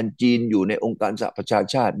ตัวแทนจีนอยู่ในองค์การสหประชา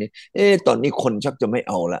ชาตินี่ตอนนี้คนชักจะไม่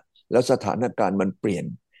เอาละแล้วสถานการณ์มันเปลี่ยน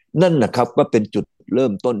นั่นนะครับก็เป็นจุดเริ่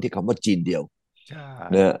มต้นที่คำว่าจีนเดียว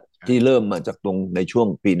นะที่เริ่มมาจากตรงในช่วง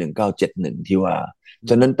ปี1971ที่ว่า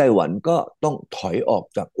ฉะนั้นไต้หวันก็ต้องถอยออก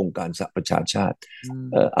จากองค์การสหประชาชาติ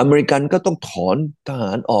อเมริกันก็ต้องถอนทห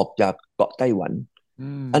ารออกจากเกาะไต้หวัน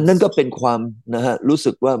อันนั้นก็เป็นความนะฮะรู้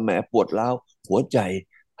สึกว่าแหมปวดร้าวหัวใจ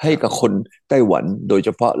ให้กับคนไต้หวันโดยเฉ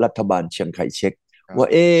พาะรัฐบาลเชียงไคเชกว่า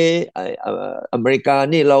อเมริกา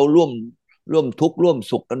นี่เราร่วมทุกข์ร่วม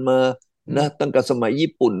สุขกันมานะตั้งแต่สมัย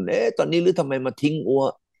ญี่ปุ่นตอนนี้หรือทำไมมาทิ้งอัว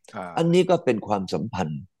อันนี้ก็เป็นความสัมพัน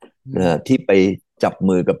ธ์นะที่ไปจับ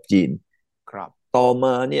มือกับจีนต่อม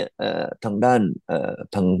าเนี่ยทางด้าน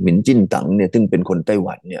ทางหมินจิ้นตั๋งเนี่ยซึ่งเป็นคนไต้ห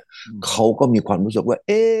วันเนี่ยเขาก็มีความรู้สึกว่า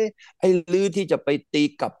ไอ้ลือที่จะไปตี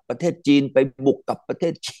กับประเทศจีนไปบุกกับประเท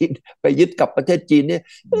ศจีนไปยึดกับประเทศจีนเนี่ย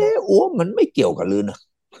อ้วมันไม่เกี่ยวกับลือนะ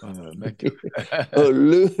ไม่เกี่ยว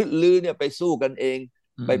ลือเนี่ยไปสู้กันเอง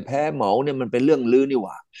ไปแพ้เหมาเนี่ยมันเป็นเรื่องลือนี่ห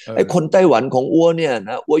ว่าไอ้คนไต้หวันของอ้วเนี่ย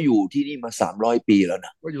นะอ้วอยู่ที่นี่มา300 ปีแล้วน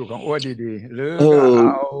ะอ้วอยู่ของอ้วดีๆหรือเ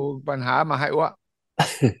อาปัญหามาให้อ้ว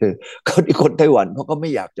คนไต้หวันเขาก็ไม่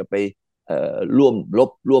อยากจะไปร่วมรบ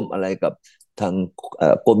ร่วมอะไรกับทาง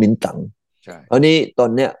ก๊กมินตั๋งอันนี้ตอน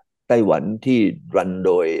เนี้ยไต้หวันที่รันโ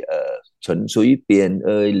ดยเฉินซุยเปียน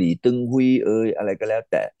หลี่ตึงฮุยอะไรก็แล้ว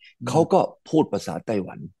แต่เขาก็พูดภาษาไต้ห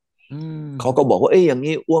วันเขาก็บอกว่าอย่าง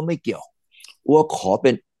นี้อ้วไม่เกี่ยวอ้วขอเป็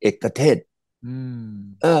นเอกเทศ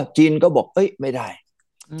จีนก็บอกไม่ได้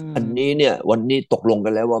อันนี้เนี่ยวันนี้ตกลงกั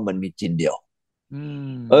นแล้วว่ามันมีจีนเดียว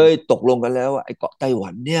ตกลงกันแล้วว่าไอ้เกาะไต้หวั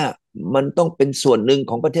นเนี่ยมันต้องเป็นส่วนหนึ่ง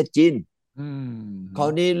ของประเทศจีนคราว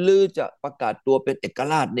นี้ลือจะประกาศตัวเป็นเอก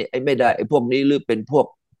ราชเนี่ยไม่ได้ไอ้พวกนี้ลือเป็นพวก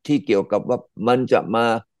ที่เกี่ยวกับว่ามันจะมา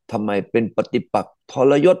ทำไมเป็นปฏิปักษ์ท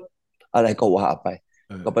รยศอะไรก็ว่าไป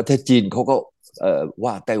กับประเทศจีนเขาก็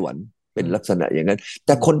ว่าไต้หวันเป็นลักษณะอย่างนั้นแ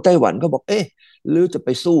ต่คนไต้หวันก็บอกลือจะไป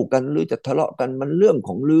สู้กันลือจะทะเลาะกันมันเรื่องข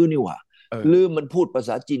องลือนี่หว่าลือมันพูดภาษ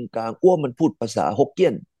าจีนกลางอ้วมันพูดภาษาฮกเกี้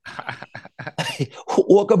ยน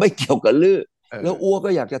อ้วก็ไม่เกี่ยวกับลือแล้วอ้วก็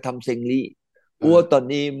อยากจะทำเซงลี่อ้วตอน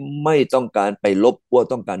นี้ไม่ต้องการไปลบอ้ว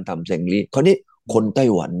ต้องการทำเซงลี่คราวนี้คนไต้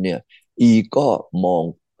หวันเนี่ยก็มอง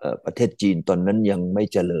ประเทศจีนตอนนั้นยังไม่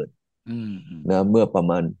เจริญนะเมื่อประ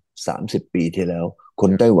มาณ30 ปีที่แล้วค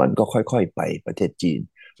นไต้หวันก็ค่อยๆไปประเทศจีน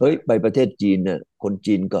ไปประเทศจีนเนี่ยคน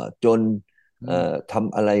จีนก็จนท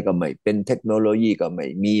ำอะไรก็ไม่เป็นเทคโนโลยีก็ไม่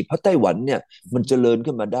มีเพราะไต้หวันเนี่ยมันเจริญ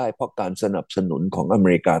ขึ้นมาได้เพราะการสนับสนุนของอเม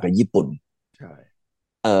ริกากับญี่ปุ่นใช่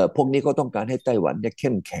พวกนี้ก็ต้องการให้ไต้หวันเนี่ยเ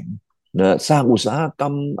ข้มแข็งนะสร้างอุตสาหกร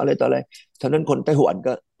รมอะไรต่ออะไรฉะนั้นคนไต้หวัน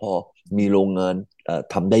ก็พอมีโรงงาน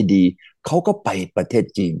ทำได้ดีเขาก็ไปประเทศ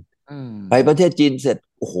จีนไปประเทศจีนเสร็จ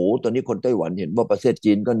โอ้โหตอนนี้คนไต้หวันเห็นว่าประเทศ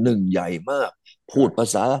จีนก็หนึ่งใหญ่มากพูดภา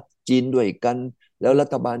ษาจีนด้วยกันแล้วรั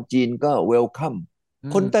ฐบาลจีนก็เวลคัม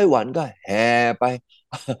คนไต้หวันก็แห่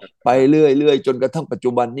ไปเรื่อยๆจนกระทั่งปัจ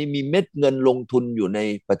จุบันนี้มีเม็ดเงินลงทุนอยู่ใน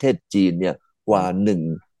ประเทศจีนเนี่ยกว่า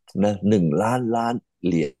1 ล้านล้าน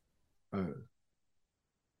เรียนเออ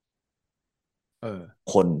เออ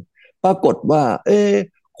คนปรากฏว่า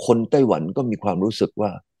คนไต้หวันก็มีความรู้สึกว่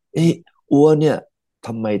าอัวเนี่ยท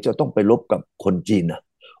ำไมจะต้องไปรบกับคนจีนนะ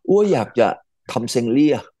อัวอยากจะทำเซ็งเ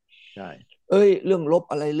ลี่ยใช่เรื่องลบ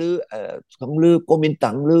อะไรลือของลือโกมิน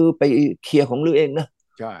ตั๋งลือไปเคลียร์ของลือเองนะ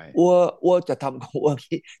ใช่อัวจะทำของอัว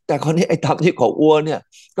ที่แต่คราวนี้ไอ้ทำที่ของอัวเนี่ย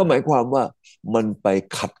ก็หมายความว่ามันไป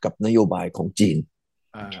ขัดกับนโยบายของจีน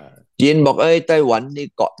อ่าจีนบอกไต้หวันนี่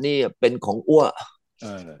เกาะนี่เป็นของอัวเอ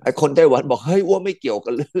ไอ้อคนไต้หวันบอกเฮ้ยอัวไม่เกี่ยวกั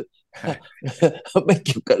นลือไม่เ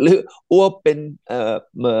กี่ยวกันลืออัวเป็น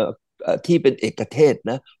ที่เป็นเอกเทศ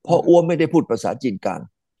นะเพราะอัวไม่ได้พูดภาษาจีนกลาง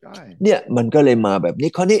ใช่เนี่ยมันก็เลยมาแบบนี้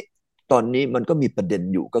คราวนี้ตอนนี้มันก็มีประเด็น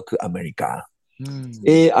อยู่ก็คืออเมริกาอืม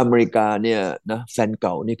อเมริกาเนี่ยนะแฟนเ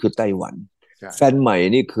ก่านี่คือไต้หวันใช่แฟนใหม่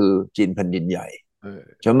นี่คือจีนแผ่นดินใหญ่เออ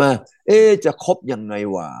ใช่ไหมจะคบยังไง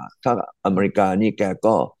วะถ้าอเมริกานี่แก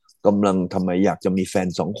ก็กำลังทำไมอยากจะมีแฟน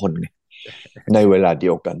2 คนไงในเวลาเดี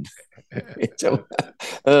ยวกันใช่ไหม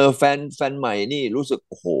แฟนใหม่นี่รู้สึก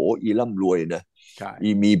โอ้โหอีร่ำรวยนะใช่อี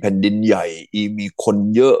มีแผ่นดินใหญ่อีมีคน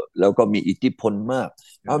เยอะแล้วก็มีอิทธิพลมาก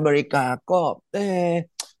อเมใช่ริกาก็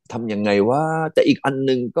ทำยังไงว่าแต่อีกอันห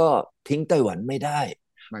นึ่งก็ทิ้งไต้หวันไม่ได้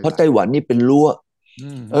เพราะไม่ได้ไต้หวันนี่เป็นรั้วอื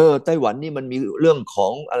มไต้หวันนี่มันมีเรื่องขอ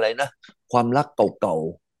งอะไรนะความรักเก่า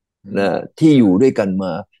อืมๆนะที่อยู่ด้วยกันม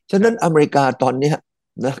าฉะนั้นใช่อเมริกาตอนเนี้ย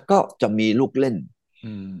นะก็จะมีลูกเล่น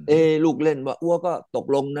อืมลูกเล่นว่าอ้วก็ตก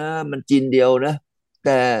ลงนะมันจีนเดียวนะแ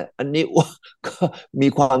ต่อันนี้อ้วก็มี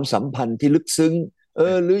ความสัมพันธ์ที่ลึกซึ้ง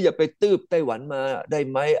หรืออย่าไปตืบไต้หวันมาได้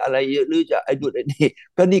ไหมอะไรหรือจะไอ้ดูไอ้นี่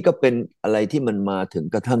ก็นี่ก็เป็นอะไรที่มันมาถึง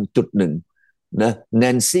กระทั่งจุดหนึ่งนะแน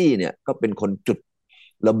นซี่เนี่ยก็เป็นคนจุด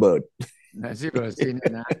ระเบิด นะซิโรซีเนี่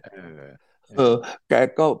ยนะเอเออแก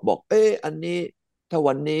ก็บอกอันนี้ถ้า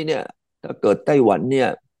วันนี้เนี่ยถ้าเกิดไต้หวันเนี่ย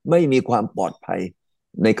ไม่มีความปลอดภัย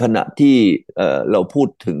ในขณะที่เราพูด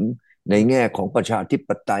ถึงในแง่ของประชาธิป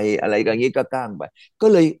ไตยอะไรกันนี้ก็ก้างไปก็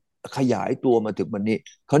เลยขยายตัวมาถึงวันนี้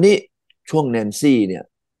คราวนี้ช่วงแนนซี่เนี่ย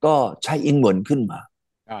ก็ใช้อิงเหวินขึ้นมา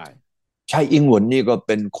ได้ใช้อิงเหวินนี่ก็เ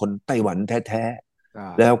ป็นคนไต้หวันแท้ได้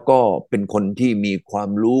ๆแล้วก็เป็นคนที่มีความ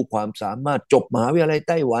รู้ความสามารถจบมหาวิทยาลัย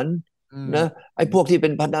ไต้หวัน อืมนะไอ้พวกที่เป็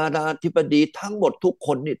นประธานาธิบดีทั้งหมดทุกค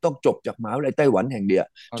นนี่ต้องจบจากมหาวิทยาลัยไต้หวันแห่งเดียว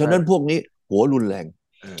เอาไต้ฉะนั้นพวกนี้หัวรุนแรง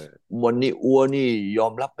เออวันนี้อัวนี่ยอ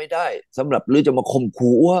มรับไม่ได้สำหรับหรือจะมาข่ม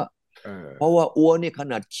ขู่อัวเออเพราะว่าอัวนี่ข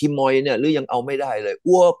นาดคิมมอยเนี่ยหรือยังเอาไม่ได้เลย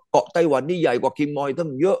อัวเกาะไต้หวันนี่ใหญ่กว่าคิมมอยตั้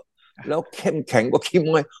งเยอะแล้วเข้มแข็งกว่าคิม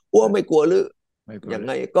มอยอัวไม่กลัวหรือไม่กลัวเลยยังไ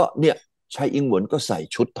งก็เนี่ยชายอิงเหวินก็ใส่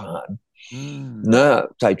ชุดทหารอืมนะ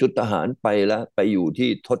ใส่ชุดทหารไปแล้วไปอยู่ที่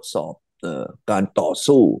ทดสอบการต่อ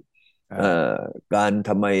สู้เอ่อ่าอการท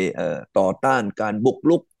ำไมต่อต้านการบุก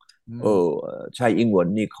รุกอืเออมชายอิงเหวิน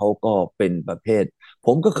นี่เขาก็เป็นประเภทผ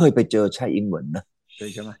มก็เคยไปเจอชายอิงเหวินนะเคย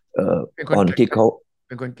ใช่ไหมเอ่อเป็นคตนเก่งไหมอนที่เขาเ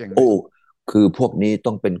ป็นคนเก่งไหมโอ้คือพวกนี้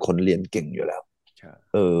ต้องเป็นคนเรียนเก่งอยู่แล้วใช่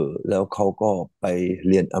แล้วเขาก็ไป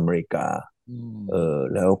เรียนอเมริกาอืม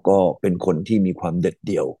แล้วก็เป็นคนที่มีความเด็ด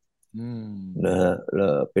เดี่ยวอืนะมฮะแล้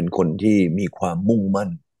วเป็นคนที่มีความมุ่งมั่น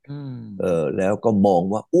อืมแล้วก็มอง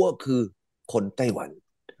ว่าอ้วคือคนไต้หวัน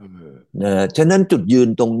เออนะฉะนั้นจุดยืน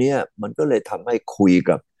ตรงเนี้ยมันก็เลยทำให้คุย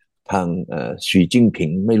กับทางสีจิ้งผิง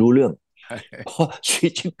ไม่รู้เรื่องเพราะสี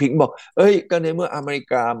จิ้งผิงบอกก็ในเมื่ออเมริ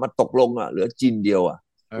กามาตกลงเหลือจีนเดียว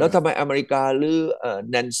เออแล้วทำไมอเมริกาหรือ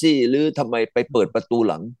แนนซี่หรือทำไมไปเปิดประตู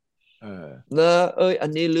หลังเออนะอั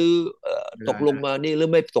นนี้หรือไม่ตกลงได้นะมานี่หรือ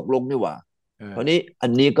ไม่ตกลงนี่หว่าเออคราวนี้อั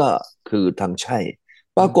นนี้ก็คือทางใช่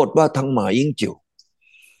ปอืมรากฏว่าทางหมายิ่งจิ๋ว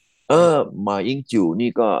เออหมาอิงจิ๋วนี่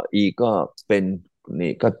ก็ก็เป็น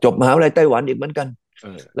นี่ก็จบมหาวิทยาลัยไต้หวันอีกเหมือนกันเอ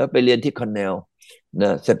อแล้วไปเรียนที่คอนเนลน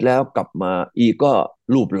ะเสร็จแล้วกลับมาก็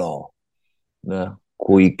รูปหล่อนะ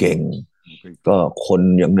คุยเก่งเคยเก่ก็งคน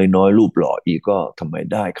อย่างน้อยๆรูปหล่อก็ทำไม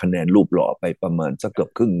ได้คะแนนรูปหล่อไปประมาณสักเกือบ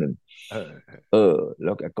ครึ่งหนึ่งเออเออเออแ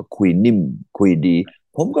ล้วแกก็คุยนิ่มคุยดี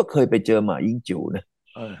ผมก็เคยไปเจอหมาอิงจิ๋วนะ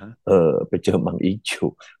เออฮะ ไปเจอหมาอิงจิ๋ว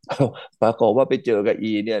ปรากฏว่าไปเจอกับ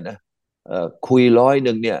เนี่ยนะคุย100เ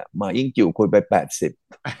นี่ยหมาอิงจิ๋วคุยไป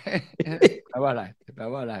80 แปลว่าอะไรแปล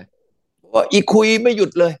ว่าอะไรว่าคุยไม่หยุ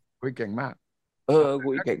ดเลยคุยเก่งมากเออเอา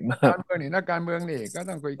คุยนักเก่งมากการเมืองนี่นักการเมืองนี่ก็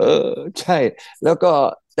ต้องคุยเออเก่งใช่แล้วก็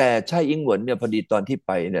แต่ใช่อิงเหวินเนี่ยพอดีตอนที่ไ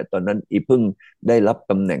ปเนี่ยตอนนั้นเพิ่งได้รับ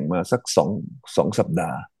ตำแหน่งมาสักสองสัปด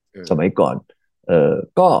าห์เออสมัยก่อน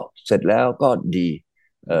ก็เสร็จแล้วก็ดี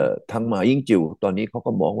อืมทางหมายิ่งจิ๋วตอนนี้เขา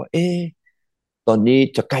ก็มองว่าตอนนี้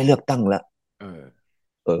จะใกล้เลือกตั้งแล้ว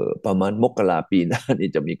เออประมาณมกราปีหน้านี่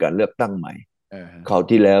จะมีการเลือกตั้งใหม่เออฮะคราว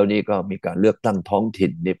ที่แล้วนี่ก็มีการเลือกตั้งท้องถิ่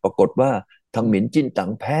นนี่ปรากฏว่าทางหมินอืมจิ้นตั๋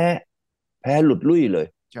งแพ้หลุดลุ่ยเลย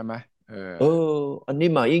ใช่ไหม เอออันนี้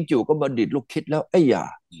หมายิ่งจู่ก็มาดิดลูกคิดแล้วไอ้หย่า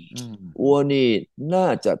อืมอัวนี่น่า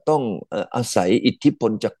จะต้องอาศัยอิทธิพ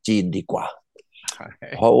ลจากจีนดีกว่า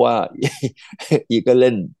เพราะว่าอีก็เ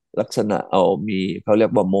ล่นลักษณะเอามีเขาเรีย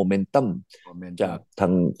กว่าโมเมนตัมคอมเมนต์จาก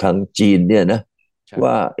ทางจีนเนี่ยนะใช่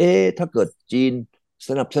ว่าถ้าเกิดจีนส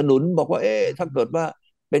นับสนุนบอกว่าถ้าเกิดว่า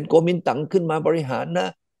เป็นโกมินตั๋งขึ้นมาบริหารนะ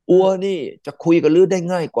อัวนี่จะคุยกับลือได้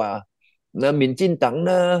ง่ายกว่านะหมินจิ้นตั๋ง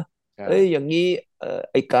นะใช่อย่างนี้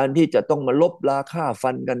ไอการที่จะต้องมาลบราค่า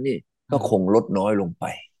ฟันกันนี่ก็คงลดน้อยลงไป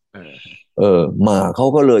เออ หมาเขา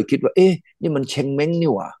ก็เลยคิดว่านี่มันเชงเม้ง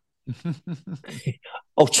นี่หว่า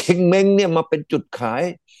เอาเชงเม้งเนี่ยมาเป็นจุดขาย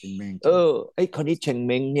จริงแม่งจริงไอ้คราวนี้เชงเ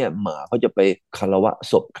ม้งเนี่ยหมาเขาจะไปคารวะ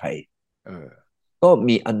ศพใครเออก็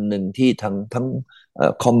มีอันหนึ่งที่ทั้ง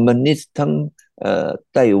คอมมิวนิสต์ทั้ง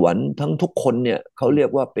ไต้หวันทั้งทุกคนเนี่ยเขาเรียก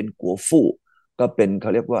ว่าเป็นกัวฟู่ก็เป็นเข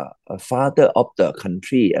าเรียกว่า father of the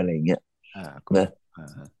country อะไรเงี้ยก็นะ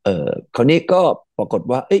คราวนี้ก็ปรากฏ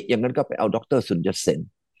ว่าอย่างนั้นก็ไปเอาดรซุนยัตเซน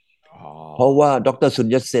อ๋อเพราะว่าดรซุน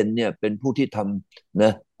ยัตเซนเนี่ยเป็นผู้ที่ทำน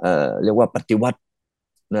ะเรียกว่าปฏิวัติ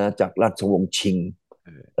นะจากราชวงศ์ชิง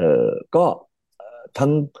เออก็ทั้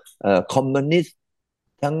งคอมมิวนิสต์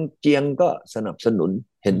ทั้งเจียงก็สนับสนุน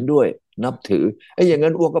เห็นด้วยนับถืออย่าง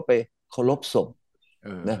นั้นอ้วกก็ไปเคารพศพเอ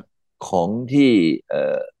นะอของที่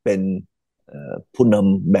เป็นผู้น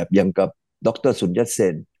ำแบบอย่างกับดรซุนยัตเซ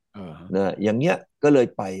นเออนะอย่างเงี้ยก็เลย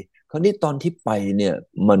ไปคราวนี้ตอนที่ไปเนี่ย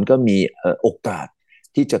มันก็มีโอกาส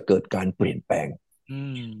ที่จะเกิดการเปลี่ยนแปลงอื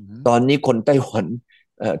ตมอนนี้คนไต้หวัน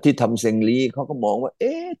ที่ทำเซงลีเขาก็มองว่า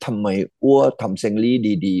ทำไมอัวทำเซงลี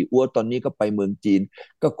ดีๆอัวตอนนี้ก็ไปเมืองจีน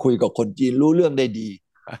ก็คุยกับคนจีนรู้เรื่องได้ดี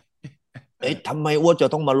ทำไมอัวจะ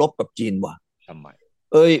ต้องมาลบกับจีนวะทำไม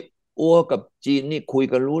เอ้ยอัวกับจีนนี่คุย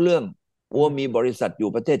กันรู้เรื่องอัวอืมมีบริษัทอยู่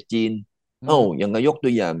ประเทศจีนอืมอย่างยกตั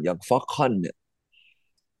วอย่างฟ็อกคอนเนี่ย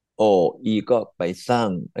โอ้อีก็ไปสร้าง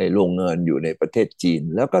ไอ้โรงงานอยู่ในประเทศจีน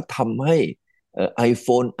แล้วก็ทำให้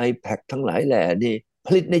iPhone iPad ทั้งหลายแหล่นี่ผ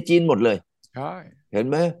ลิตในจีนหมดเลย ใช่เห็น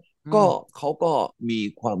ไหมอืก็มเขาก็มี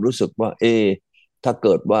ความรู้สึกว่าถ้าเ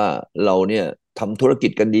กิดว่าเราเนี่ยทำธุรกิ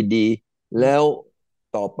จกันดีๆอืมแล้ว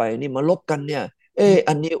ต่อไปนี่มาลบกันเนี่ยอืม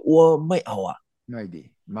อันนี้อัวไม่เอาอ่ะไม่ดี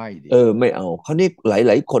ไม่ดีไม่เอาคราวนี้ห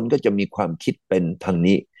ลายๆคนก็จะมีความคิดเป็นทาง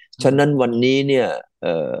นี้ฉะนั้นอืมวันนี้เนี่ย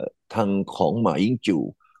ทางของหมายิ่งจู่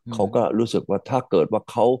อืมเขาก็รู้สึกว่าถ้าเกิดว่า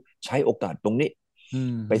เขาใช้โอกาสตรงนี้อื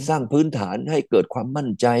มไปสร้างพื้นฐานให้เกิดความมั่น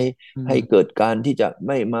ใจอืให้เกิดการที่จะไ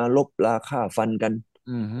ม่มาลบราค่าฟันกัน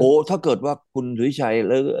มถ้าเกิดว่าคุณสุวิชัยแ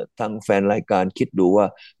ล้วทางแฟนรายการคิดดูว่า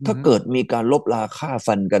อืมถ้าเกิดมีการลบราค่า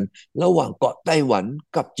ฟันกันระหว่างเกาะไต้หวัน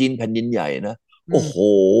กับจีนแผ่นดินใหญ่นะอืมโอ้โห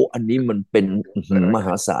อันนี้มันเป็นมห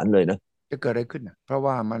าเกิดอะไรขึ้นศาลเลยนะจะเกิดอะไรขึ้นนะเพราะ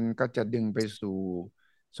ว่ามันก็จะดึงไปสู่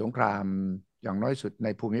สงครามอย่างน้อยสุดใน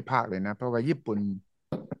ภูมิภาคเลยนะเพราะว่าญี่ปุ่น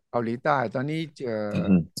เกาหลีใต้ตอนนี้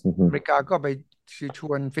อืมอืมอเมริกาก็ไปช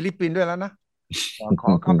วนฟิลิปปินส์ด้วยแล้วนะ ข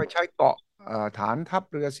อเข้าไปใช้เกาะฐานทัพ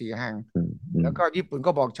เรือ4 แห่งอืมอืมแล้วก็ญี่ปุ่น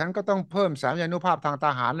ก็บอกฉันก็ต้องเพิ่มสัญญานุภาพทางท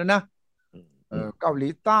หารแล้วนะอืมเกาหลี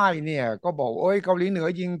ใต้เนี่ยก็บอกโอ้ยเกาหลีเหนือ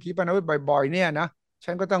ยิงขีปนาวุธบ่อยๆเนี่ยนะ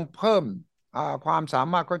ฉันก็ต้องเพิ่มความสา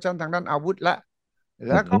มารถของฉันทางด้านอาวุธและอืแ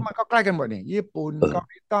ล้วก็มมันก็ใกล้กันหมดนี่ญี่ปุ่นเออเกา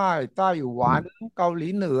หลีใต้ไต้หอืวันมเกาหลี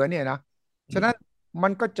เหนือเนี่ยนะฉะนั้นอืมมั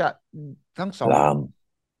นก็จะทั้งสองลาม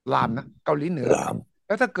ลามอืมนะเกาหลีเหนือกับลามแ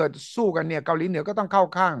ล้วถ้าเกิดสู้กันเนี่ยเกาหลีเหนือก็ต้องเข้า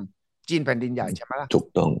ข้างจีนแผ่นดินใหญ่ใช่ไหมล่ะ ถูก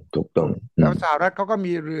ต้องถูกต้องแล้วสหรัฐเขาก็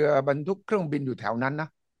มีเรือบรรทุกเครื่องบินอยู่แถวนั้นนะ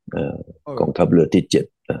เออเออกองทัพเรือที่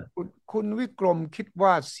7คุณวิกรมคิดว่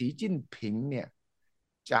าสีจิ้นผิงเนี่ย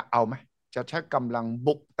จะเอาไหมจะใช้กำลัง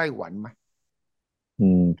บุกไต้หวันไหม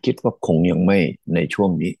คิดว่าคงยังไม่ในช่ว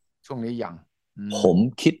งนี้ ช่วงนี้ยังอืมผม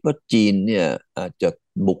คิดว่าจีนเนี่ยอาจจะ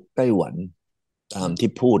บุกไต้หวันตาอืมมที่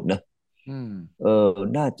พูดนะอืม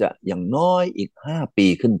น่าจะอย่างน้อยอีก5 ปี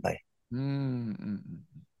ขึ้นไปอืมอืมอืม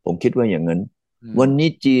ผมคิดว่าอย่างนั้นอืมวันนี้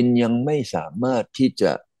จีนยังไม่สามารถที่จ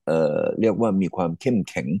ะเรียกว่ามีความเข้ม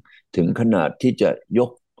แข็งถึงขนาดที่จะยก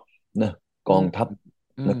นะกอืมองทัพ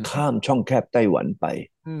อืมนะข้ามช่องแคบไต้หวันไป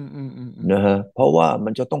อืมอืมอืมอืมนะฮะเพราะว่ามั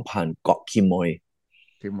นจะต้องผ่านเกาะคิมอย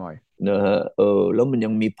ทีมอยนะฮะแล้วมันยั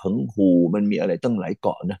งมีเผิงหูมันมีอะไรตั้งหลายเก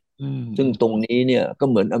าะนะ อืมซึ่อืมงตรงนี้เนี่ยก็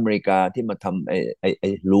เหมือนอเมริกาที่มาทำไอ้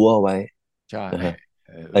รั้วไว้ใช่นะฮะ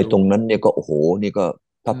รู้ไอ้ตรงนั้นเนี่ยก็โอ้โหนี่ก็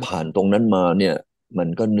อืถ้าผ่านมตรงนั้นมาเนี่ยมัน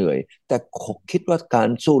ก็เหนื่อยแต่คิดว่าการ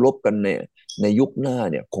สู้รบกันเนี่ยในยุคหน้า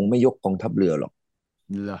เนี่ยคงไม่ยกกองทัพเรือหรอก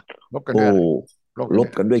เหรอลบกันโอ้ด้วยอะไรลบกันรบด้ว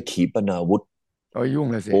ยอะไรกันด้วยขีปนาวุธเออยุ่ง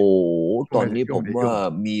เลยสิโอ้ยุ่งเลยสิตอนนี้ผมว่ายุ่งเล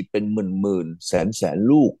ยยุ่งมีเป็นหมื่นแสน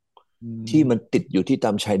ลูกอืที่มันมติดอยู่ที่ต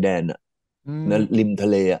ามชายแดนอ่ะอืนะมริมทะ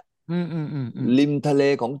เลอ่ะ อืมอืมอืมอืมริมทะเล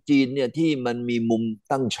ของจีนเนี่ยที่มันมีมุม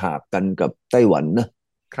ตั้งฉากกันกับไต้หวันนะ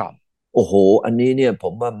ครับโอ้โหอันนี้เนี่ยผ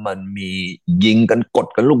มว่ามันมียิงกันกด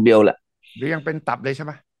กันลูกเดียวแหละ หรือยังเป็นตับเลยใช่ไห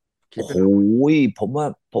มขีดโอ้โหเป็นลูกผม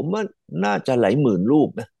ว่าน่าจะหลายหมื่นลูก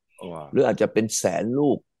นะว้าหรืออาจจะเป็นแสนลู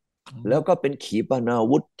กอืแล้วก็มเป็นขีปนา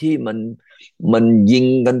วุธที่มันยิง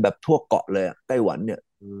กันแบบทั่วเกาะเลยอะไต้หวันเนี่ย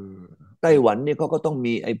เออเอไต้อหวันเนี่ยเขาก็ต้อง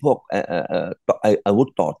มีไอ้พวกไอ้อาวุธ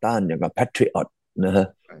ต่อต้านอย่างกับ Patriot นะฮะ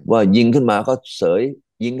ใช่ว่ายิงขึ้นมาก็เสย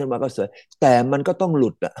ยิงขึ้นมาก็เสยแต่มันก็ต้องหลุ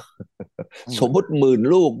ดอะ ต้องหลุดสมมุติหมื่น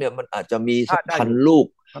ลูกเนี่ยมันอาจจะมีสักพลาดได้อยู่ลูก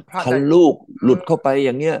มันพลาดพันได้อยู่ลูกเออหลุดเข้าไปอ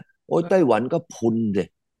ย่างเงี้ยโอ้ยเออไต้หวันก็พุนเลย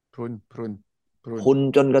พรุนพุน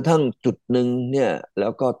จนกระทั่งจุดหนึ่งเนี่ยแล้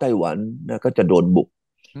วก็ไต้หวันนะก็จะโดนบุก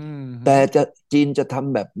อืมฮึแต่จีนจะท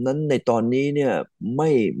ำแบบนั้นในตอนนี้เนี่ยไม่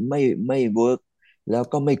ไม่ไม่เวิร์กแล้ว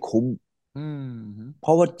ก็ไม่คุ้มอืมฮึเพร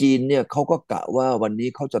าะว่าจีนเนี่ยเขาก็กะว่าวันนี้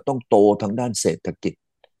เขาจะต้องโตทางด้านเศรษฐกิจ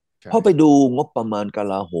ใช่พอไปดูงบประมาณก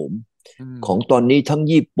ลาโหมอืมของตอนนี้ทั้ง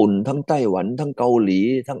ญี่ปุ่นทั้งไต้หวันทั้งเกาหลี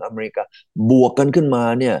ทั้งอเมริกาบวกกันขึ้นมา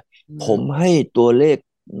เนี่ยอืมผมให้ตัวเลข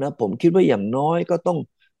นะผมคิดว่าอย่างน้อยก็ต้อง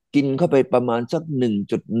กินเข้าไปประมาณสัก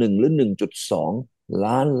1.1หรือ1.2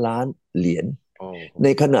 ล้านเหรียญโอ้โหใน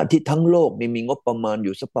ขณะที่ทั้งโลกนี่มีงบประมาณอ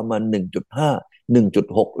ยู่สักประมาณ1.5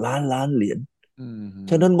 1.6 ล้านเหรียญอืมฮึ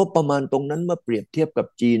ฉะนั้นงบประมาณตรงนั้นเมื่อเปรียบเทียบกับ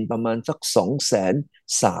จีนประมาณสัก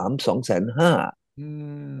230,000 250,000อื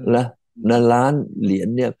มละนะล้านเหรียญ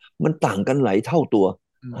เนี่ยมันต่างกันหลายเท่าตัว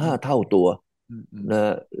อืมอืม5 เท่าตัวอืมอืมนะ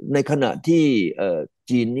ในขณะที่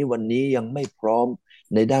จีนนี่วันนี้ยังไม่พร้อม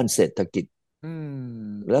ในด้านเศรษฐกิจ อื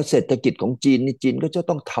มแล้วเศรษฐกิจของจีนนี่จีนก็จะ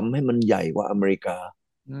ต้องทำให้มันใหญ่กว่าอเมริกา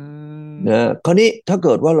อืนะมคราวนี้ถ้าเ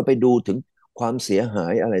กิดว่าเราไปดูถึงความเสียหา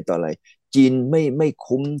ยอะไรต่ออะไรจีนไม่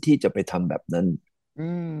คุ้มที่จะไปทำแบบนั้นอื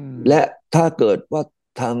และมถ้าเกิดว่า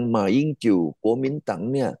ทางหมายิ่งจิ๋วกัวมินตั๋ง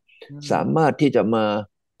เนี่ยอืสามารถที่จะมา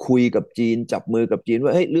คุยกับจีนจับมือกับจีนว่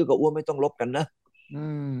าเฮ้ยลือกับอ้วนไม่ต้องลบกันนะ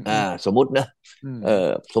มอ่าอืมสมมุตินะอืมเอ่อ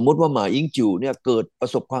สมมุติว่าหมาอิงจิ๋วเนี่ยเกิดประ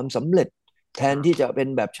สบความสำเร็จแทนที่จะเป็น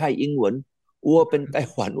แบบไช่อิงเหวิน อ้วเป็นไต้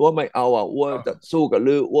หวันอ้วไม่เอาอ่ะอ้วเอจะอสู้กับ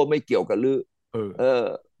ลืออ้วไม่เกี่ยวกับลือเออเออ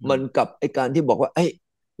อืมมันกับไอการที่บอกว่าเอ้ย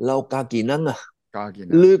เรากากี่นั่งอ่ะกากิ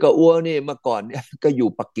นังลือกับอ้วนี่เมื่อก่อนเนี่ยก็อยู่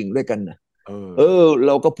ปักกิ่งด้วยกันนะเอเอออเ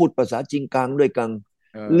ราก็พูดภาษาจีนกลางด้วยกัน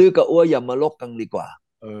เอลืออกับอ้วอย่ามาลบกันดีกว่า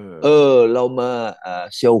เอเอออเรามา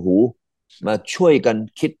เซียวหูมาช่วยกัน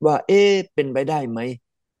คิดว่าเอ๊ะเป็นไปได้ไหม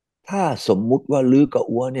ถ้าสมมุติว่าลือกับ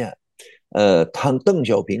อ้วเนี่ยทางเติ้งเ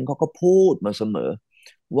สี่ยวผิงเขาก็พูดมาเสมอ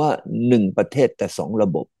ว่า1 ประเทศแต่2 ระ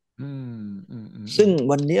บบ อืมอืมอืมอืซึ่งม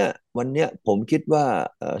วันเนี้ยผมคิดว่า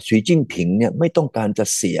สีจิ้นผิงเนี่ยไม่ต้องการจะ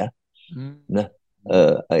เสียอืมนะอื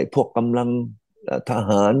มไอ้พวกกำลังทห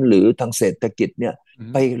ารหรือทางเศรษฐกิจเนี่ยอื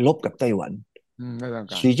มไปลบกับไต้หวันไม่ต้อง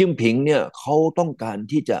การสีจิ้นผิงเนี่ยเขาต้องการ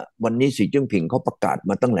ที่จะวันนี้สีจิ้นผิงเขาประกาศ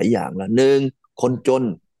มาตั้งหลายอย่างแล้วหนึ่งคนจน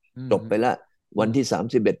อืมจบไปแล้วอืมวันที่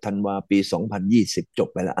31 ธันวาปี2020จบ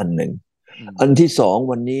ไปแล้วอันหนึ่งอืมอันที่สอง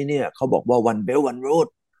วันนี้เนี่ยเขาบอกว่า one belt one road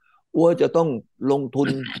อัวจะต้องลงทุน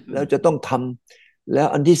แล้วจะต้องทำแล้ว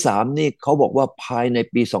อันที่สามนี่เขาบอกว่าภายใน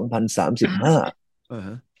ปี2035เออฮ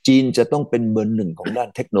ะจีนจะต้องเป็นเบอร์ 1ของด้าน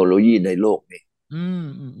เทคโนโลยีในโลกนี่อืม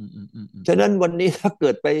อืมอืมอืมอืมอืมฉะนั้นวันนี้ถ้าเกิ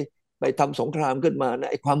ดไปทำสงครามขึ้นมานะ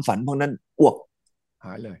ไอ้ความฝันพวกนั้นอ้วกห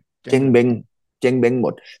ายเลยเจ๊งเลยเจ๊งเบงเจ๊งเบงหม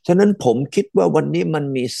ดฉะนั้นผมคิดว่าวันนี้มัน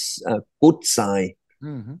มีกู๊ดไซน์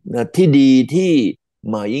อืมนะที่ดีที่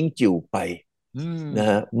หมายิ่งจิ๋วไป อืมนะ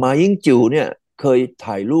ฮะมายิ่งจิ๋วเนี่ยเคย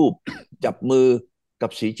ถ่ายรูปจับมือกับ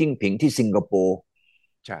สีจิ้นผิงที่สิงคโปร์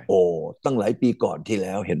ใช่โอ้ตั้งหลายปีก่อนที่แ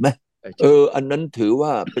ล้วเห็นไหมใช่อันนั้นถือว่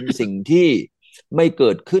าเป็นสิ่งที่ไม่เ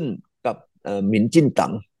กิดขึ้นกับหมินจิ้นตั๋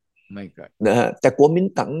งไม่เกิดนะฮะแต่กัวหมิน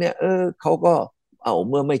ตั๋งเนี่ยเขาก็เอา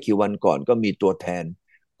เมื่อไม่กี่วันก่อนก็มีตัวแทน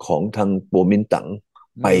ของทางกัวหมินตั๋ง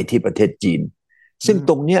ไปอืมที่ประเทศจีนซึ่ง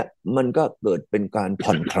ตรงอืมเนี้ยมันก็เกิดเป็นการ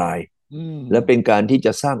ผ่อนคลายอืมและเป็นการที่จ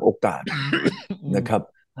ะสร้างโอกาส อืมนะครับ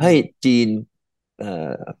อืให้มจีนเอ่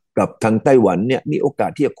อกับทางไต้หวันเนี่ยมีโอกา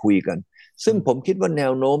สที่จะคุยกันซึ่งผมอืมคิดว่าแน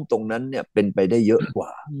วโน้มตรงนั้นเนี่ยเป็นไปได้เยอะกว่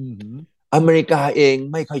าอืมอเมริกาเอง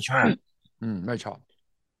ไม่ค่อยชอบไม่ชอบ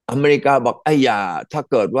อเมริกาบอกไอ้อย่าถ้า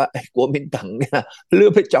เกิดว่าไอ้กัวมินตั๋งเนี่ยเลือ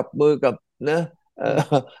กไปจับมือกับนะอื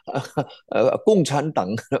มกุ้งชั้นตั๋ง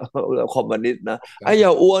คอมมิวนิสต์นะฉันไอ้อย่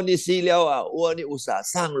าอ้วนนี่ซีแล้วอ่ะอ้วนนี่อุตส่าห์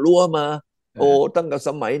สร้างรั้วมาโอ้เออตั้งแต่ส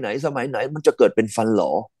มัยไหนมันจะเกิดเป็นฟันหล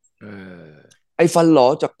อ เออไอ้ฟันหลอ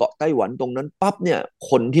จากเกาะไต้หวันตรงนั้นปั๊บเนี่ย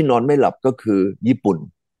คนที่นอนไม่หลับก็คือญี่ปุ่น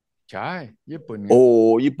ใช่ญี่ปุ่นไงโอ้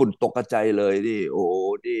ญี่ปุ่นตกใจเลยดิโอ้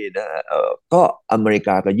นี่นะก็อเมริก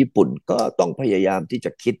ากับญี่ปุ่นก็ต้องพยายามที่จ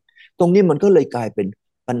ะคิดตรงนี้มันก็เลยกลายเป็น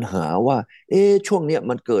ปัญหาว่าช่วงเนี้ย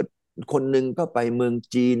มันเกิดคนหนึ่งก็ไปเมือง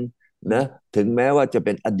จีนนะอืมถึงแม้ว่าจะเ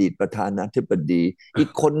ป็นอดีตประธานาธิบดีอีก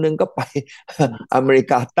คนหนึ่งก็ไป อืม อเมริ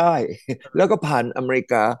กาใต้แล้วก็ผ่านอเมริ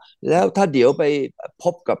กาแล้วถ้าเดี๋ยวไปพ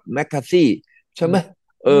บกับแมคคาซี่ใช่ไหมอืม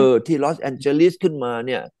ที่ลอสแอนเจลิสขึ้นมาเ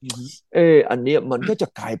นี่ยอืมอันเนี้ยมันก็จะ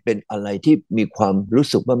กลายเป็นอะไรที่มีความรู้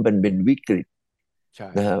สึกว่ามันเป็นวิกฤตใช่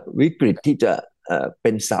นะฮะวิกฤตที่จะเ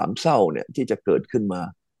ป็นสามเศร้าเนี่ยที่จะเกิดขึ้นมา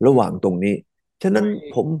ระหว่างตรงนี้ฉะในนั้น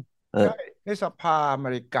ผมใช่ในสภาอเม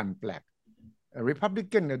ริกันแปลก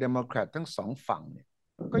Republican กับ Democrat ทั้งสองฝั่งเนี่ย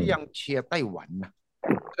ก็ยังเชียร์ไต้หวันนะ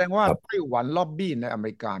แสดงว่าครับไต้หวันล็อบบี้ในอเม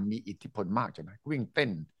ริกามีอิทธิพลมากใช่ไหมวิ่งเต้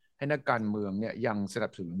นให้นักการเมืองเนี่ยยังสนั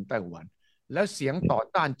บสนุนไต้หวันและเสียงต่อ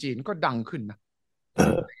ต้านจีนก็ดังขึ้นนะเอ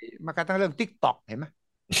อมากระทั่งเรื่อง TikTok เห็นไหม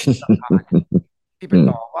ในสภาเนี่ยที่ไปอืม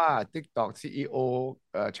ต่อว่า TikTok CEO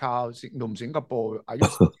ชาวหนุ่มสิงคโปร์อายุ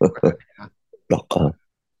40กว่าเนี่ยนะหรอก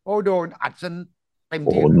โอ้โดนอัดจนเต็มโ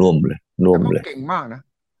อ้ที่เลย น่วมเลยน่วมเลยแต่เขาเก่งมากนะ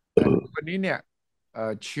วันนี้เนี่ย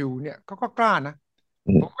ชิวเนี่ยเขาก็กล้านะ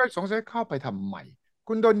ผมก็สงสัยเข้าไปทำไม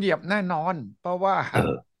คุณโดนเหยียบแน่นอนเพราะว่าเอ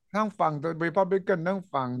อทั้งฝั่งรีพับลิกันทั้ง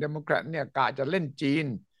ฝั่งเดโมแครตเนี่ยกะจะเล่นจีน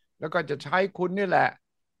แล้วก็จะใช้คุณนี่แหละ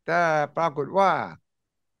แต่ปรากฏว่า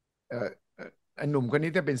เออไอ้หนุ่มคน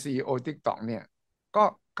นี้ที่เป็นซีอีโอ TikTok เนี่ยก็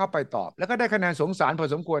เข้าไปตอบแล้วก็ได้คะแนนสงสารพอ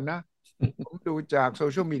สมควรนะผมดูจากโซ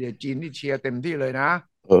เชียลมีเดียจีนนี่เชียร์เต็มที่เลยนะ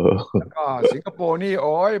เออแล้วก็สิงคโปร์นี่โ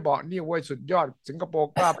อ้ยบอกนี่เว้ยสุดยอดสิงคโปร์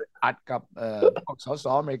กล้าไปอัดกับพวกสส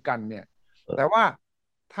อเมริกันเนี่ยแต่ว่า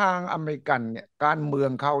ทางอเมริกันเนี่ยการเมือ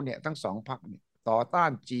งเขาเนี่ยทั้งสองพรรคเนี่ยต่อต้า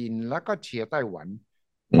นจีนแล้วก็เชียร์ไต้หวัน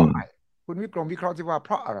เพราะอะไรคุณวิกรมวิเคราะห์ที่ว่าเพ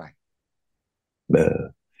ราะอะไรเออ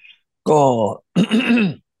ก็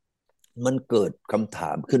มันเกิดคำถ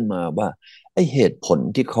ามขึ้นมาว่าไอ้เหตุผล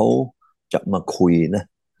ที่เขาจะมาคุยนะ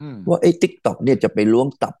อืมว่าไอ้ติ๊กต็อกเนี่ยจะไปล้วง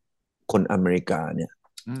ตับคนอเมริกาเนี่ย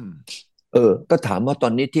อืมก็ถามว่าตอ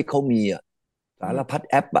นนี้ที่เขามีสาอืมรพัด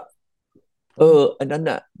แอปอืมอันนั้น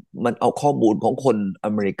น่ะมันเอาข้อมูลของคนอ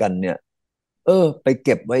เมริกันเนี่ยไปเ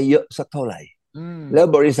ก็บไว้เยอะสักเท่าไหร่อืมแล้ว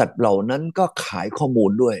บริษัทเหล่านั้นก็ขายข้อมู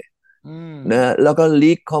ลด้วยอืมนะแล้วก็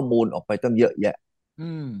ลีกข้อมูลออกไปตั้งเยอะแยะ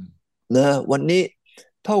อืมนะวันนี้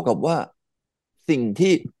เท่ากับว่าสิ่ง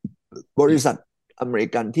ที่บริษัทอเมริ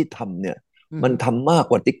กันที่ทำเนี่ยอืมมันทำมาก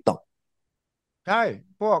กว่า TikTok ใช่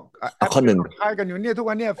พวกแอปข้อหนึ่ง ที่เราใช้กันอยู่เนี่ยทุก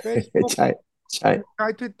วันเนี่ย Facebook ใช่ใช่ใช้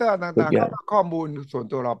Twitter ต่างๆเขาทุกอย่างก็ข้อมูลส่วน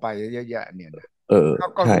ตัวเราไปเยอะแยะเนี่ยนะ เออใช่เขา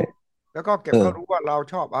ก็รู้แล้วก็เก็บเออเขารู้ว่าเรา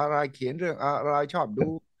ชอบอะไรเขียนเรื่องอะไรชอบดู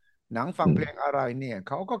หนังฟังอืมเพลงอะไรเนี่ยเ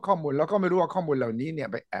ขาก็ข้อมูลแล้วก็ไม่รู้ว่าข้อมูลเหล่านี้เนี่ย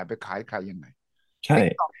ไปแอบไปขายใครยังไง ใช่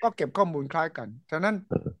TikTok ก็เก็บข้อมูลคล้ายกันฉะนั้น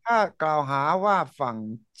เออถ้ากล่าวหาว่าฝั่ง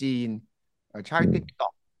จีนใช้ อืม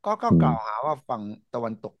TikTok ก็อืมกล่าวหาว่าฝั่งตะวั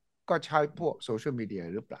นตกก็ใช้พวกโซเชียลมีเดีย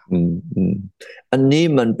หรือเปล่าอืมอืมอันนี้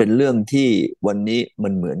มันเป็นเรื่องที่วันนี้มั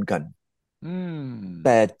นเหมือนกันอืแ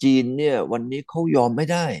ต่มจีนเนี่ยวันนี้เขายอมไม่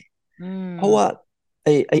ได้อืเพราะว่าม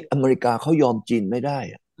ไอ้อเมริกาเขายอมจีนไม่ได้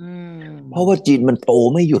อะอืเพราะว่ามจีนมันโต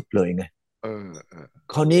ไม่หยุดเลยไง เออเออ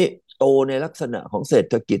คราวนี้โตในลักษณะของเศรษ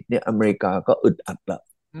ฐกิจเนี่ยอเมริกาก็อึดอัดละ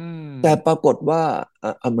อืมแต่ปรากฏว่า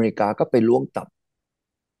อเมริกาก็ไปล้วงตับ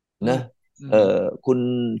อืมนะอืมคุณ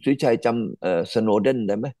สุวิชัยจำสโนเดนไ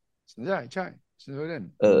ด้ไหมใช่ใช่สโนเดน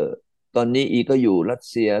เออตอนนี้อีก็อยู่รัส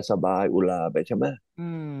เซียสบายอุลาไปใช่ไหมอื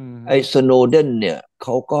ไอ้มสโนเดนเนี่ยเข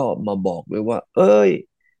าก็มาบอกเลยว่าเอ้ย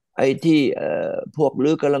ไอ้ที่พวก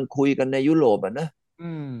ลือกำลังคุยกันในยุโรปอะนะ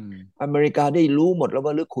อืม อเมริกาได้รู้หมดแล้วว่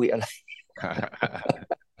าลือคุยอะไร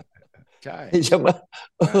ใช่ใช่ไหม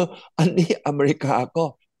เออใช่อันนี้อเมริกาก็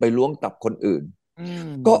ไปล้วงตับคนอื่น อื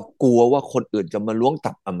มก็กลัวว่าคนอื่นจะมาล้วง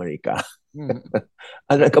ตับอเมริกา อืม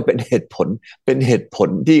อันนั้นก็เป็นเหตุผล เป็นเหตุผล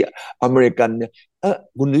ที่อเมริกันเนี่ย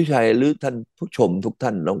คุณวิชัยหรือท่านผู้ชมทุกท่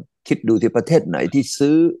านลองคิดดูที่ประเทศไหนที่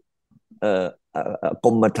ซื้อเอ่ก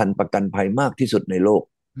รมธรรม์ประกันภัยมากที่สุดในโลก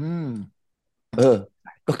อืมเออ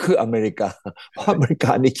ก็คืออเมริกาเพราะอเมริก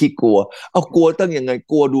านี่ขี้กลัวเอากลัวตั้งยังไง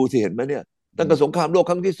กลัวดูสิเห็นไหมเนี่ยตั้งแต่สงครามโลก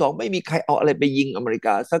ครั้งที่สองไม่มีใครเอาอะไรไปยิงอเมริก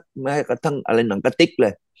าสักแม้กระทั่งอะไรหนังกระติกเล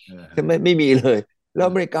ยเอใช่ไหมอไม่มีเลยแล้เออว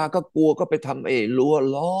อเมริกาก็กลัวก็ไปทำไอ้รั้ว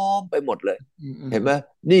ล้อมไปหมดเลยอืมอืมเห็นไหม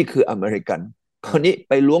นี่คืออเมริกันคราวนี้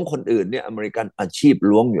ไปล้วงคนอื่นเนี่ยอเมริกันอาชีพ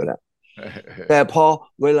ล้วงอยู่แล้วเออเออแต่พอ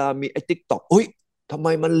เวลามีไอ้ติ๊กต็อกอุ้ยทำไม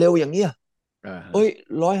มันเร็วอย่างเงี้ย เอเอ้ย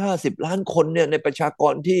อ150 ล้านคนเนี่ยในประชาก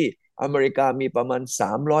รที่อเมริกามีประมาณ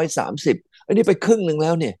330อันนี้ไปครึ่งหนึ่งแล้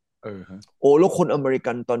วเนี่ยเออฮะโอ้แล้วคนอเมริ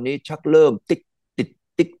กันตอนนี้ชักเริ่มติด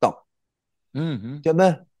ติ๊กต็อกอืมใช่ไหม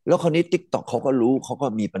แล้วคราวนี้ติ๊กต็อกเขาก็รู้เขาก็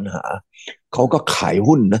มีปัญหาอืมเขาก็ขาย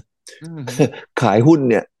หุ้นนะ อืม ขายหุ้น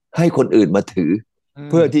เนี่ยให้คนอื่นมาถืออืม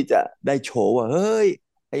เพื่อที่จะได้โชว์ว่าเฮ้ย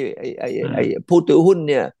ไอ้ผู้ถือหุ้น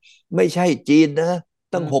เนี่ยไม่ใช่จีนนะ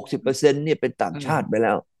อืตั้งม60%เนี่ยเป็นต่างอืมชาติไปแ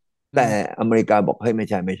ล้วอืแต่มอเมริกาบอกให้ยไม่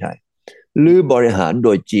ใช่หรือบริหารโด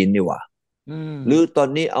ยจีนนี่หว่าอืมหรือตอน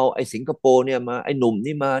นี้เอาไอ้สิงคโปร์เนี่ยมาไอ้หนุ่ม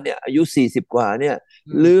นี่มาเนี่ยอายุ40 กว่าเนี่ย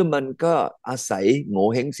หรืออืมมันก็อาศัยโง่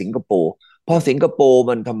เฮงสิงคโปร์เพราะสิงคโปร์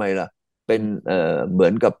มันทำไมล่ะเป็นเหมือ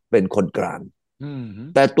นกับเป็นคนกลาง อืม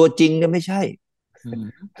แต่ตัวจริงเนี่ยไม่ใช่ อืม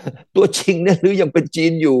ตัวจริงเนี่ยหรือยังเป็นจี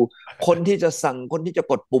นอยู่คนที่จะสั่งคนที่จะ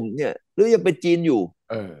กดปุ่มเนี่ยหรือยังเป็นจีนอยู่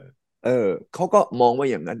เออเขาก็มองว่า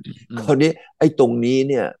อย่างนั้นอืมคราวนี้ไอ้ตรงนี้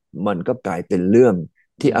เนี่ยมันก็กลายเป็นเรื่อง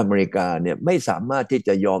อืที่มอเมริกาเนี่ยไม่สามารถที่จ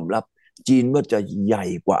ะยอมรับจีนว่าจะใหญ่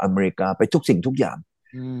กว่าอเมริกาไปทุกสิ่งทุกอย่าง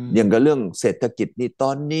อือย่างกับมเรื่องเศรษฐกิจนี่ต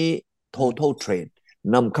อนนี้ อืม total trade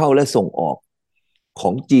นำเข้าและส่งออกขอ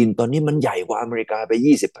งจีนตอนนี้มันใหญ่กว่าอเมริกาไป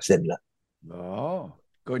20%แล้ว เหรอ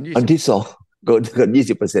เกินยี่สิบอันที่สองเกิน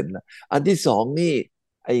20%แล้วอันที่สองนี่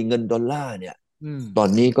ไอ้เงินดอลลาร์เนี่ยอืมตอน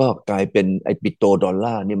นี้ก็กลายเป็นไอ้ปิโตรดอลล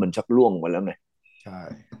าร์นี่มันชักล่วงมาแล้วไงใช่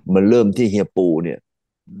มันเริ่มที่เฮียปูเนี่ย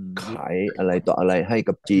อืมขายอะไรต่ออะไรให้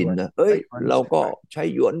กับจีนไต้หวันนะเอ้ยไต้หวันเราก็ใช่ใช้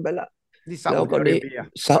หยวนไปละนี่ซาอุดิแล้วก็นี้อาระเบีย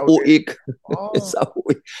ซาอุอีก อ๋อ ซาอุ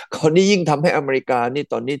อีกคราวนี้ยิ่งทำให้อเมริกานี่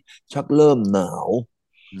ตอนนี้ชักเริ่มหนาว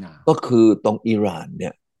หนาวก็คือตรงอิหร่านเนี่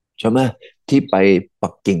ยใช่ไหมที่ไปปั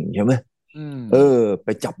กกิ่งใช่ไหม อืมไป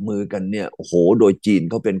จับมือกันเนี่ยโอ้โหโดยจีน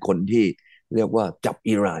เขาเป็นคนที่เรียกว่าจับ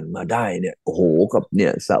อิหร่านมาได้เนี่ยโอ้โหกับเนี่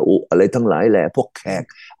ยซาอุอะไรทั้งหลายแหล่พวกแขอืมก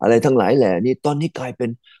อะไรทั้งหลายแหล่นี่ตอนนี้กลายเป็น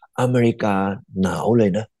อเมริกาหนาวเลย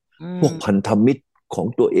นะอืพวกพันมธมิตรของ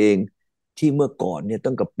ตัวเองที่เมื่อก่อนเนี่ย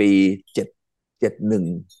ตั้งแต่ปี71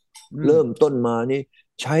อืมเริ่มต้นมานี่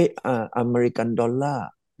ใช้อเมริกันดอลลาร์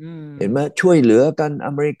อืมเห็นไหมช่วยเหลือกัน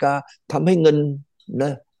อเมริกาทำให้เงินน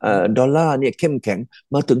ะอืมดอลลาร์เนี่ยเข้มแข็ง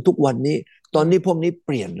มาถึงทุกวันนี้ ตอนนี้พวกนี้เป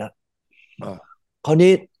ลี่ยนแล้วเออคราว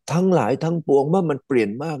นี้ทั้งหลายทั้งปวงเมื่อมันเปลี่ยน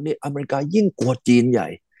มากนี่อเมริกายิ่งกลัวจีนใหญ่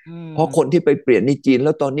อืเพราะคนมที่ไปเปลี่ยนนี่จีนแ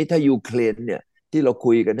ล้วตอนนี้ถ้ายูเครนเนี่ยที่เรา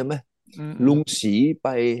คุยกันใช่ไหมอืมอืมลุงสีไป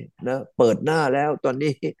นะเปิดหน้าแล้วตอน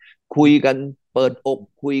นี้คุอืมยกันเปิดอก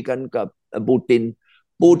คุยกันกับปูติน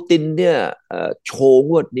ปูตินเนี่ยโชว์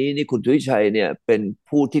งวดนี้นี่คุณสุวิชัยเนี่ยเป็น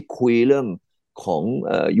ผู้ที่คุยเรื่องของ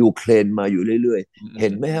ยูเครนมาอยู่เรื่อยอืมๆเห็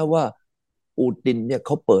นไหมฮะว่า ปูตินเนี่ยเข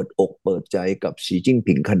าเปิดอกเปิดใจกับสีจิ้ง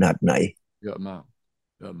ผิงขนาดไหนเยอะมาก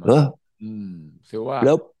เยอะมากเนอะอืมถือว่าแ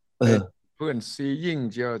ล้วเป็นเพื่อนซียิ่ง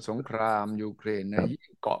เจอสงครามยูเครนในครับยิ่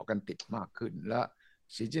งเกาะกันติดมากขึ้นและ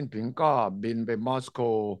สีจิ้นผิงก็บินไปมอสโกต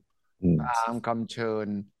าอืมมคำเชิญ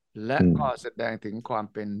และอืมก็แสดงถึงความ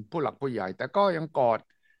เป็นผู้หลักผู้ใหญ่แต่ก็ยังกอด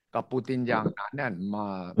กับปูตินอย่างหนาแน่นมา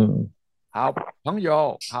อืมหาพังโย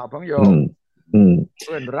หาพังโยอืมอืมเ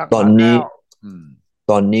พื่อนรักตอนนี้มาแล้วอืม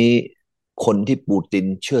ตอนนี้คนที่ปูติน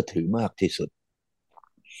เชื่อถือมากที่สุด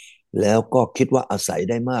แล้วก็คิดว่าอาศัย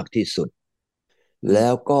ได้มากที่สุดอืมแล้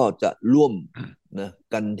วก็จะร่วมอืมนะ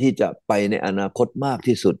กันที่จะไปในอนาคตมาก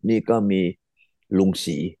ที่สุดนี่ก็มีลุงศ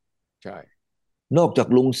รีใช่นอกจาก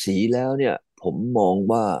ลุงศรีแล้วเนี่ยผมมอง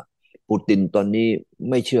ว่าปูตินตอนนี้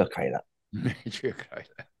ไม่เชื่อใครละ ไม่เชื่อใคร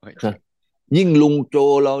แล้วไม่ฮะเชื่อยิ่งลุงโจ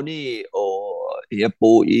เรานี่โอ้เฮีย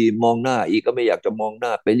ปูอีมองหน้าอีก็ไม่อยากจะมองหน้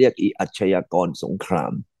าไปเรียกอีอาชญากรสงครา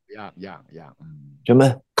มยากอืมใช่ไหม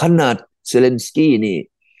ขนาดเซเลนสกี้นี่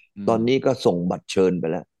อืมตอนนี้ก็ส่งบัตรเชิญไป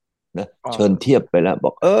แล้วนะก็ เชิญเทียบไปแล้วบ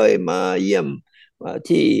อกเอ้ยมาเยี่ยมมา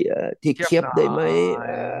ที่ที่เคียเทียบหน่อบได้ไหมย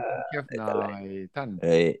เทียบหน่ออะไรยท่านเ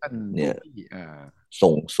อ้ยท่านเนี่ยผู้พี่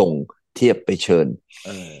ส่งเทียบไปเชิญ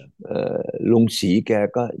เออ ลุงศรีแก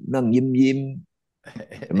ก็นั่งยิ้ม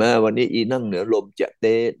ใช่ไหมวันนี้อีนั่งเหนือลมจะเ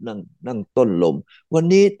ต้นั่งต้นลมวัน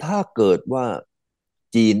นี้ถ้าเกิดว่า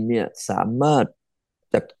จีนเนี่ยสามารถ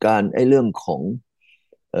จัดการไอ้เรื่องของ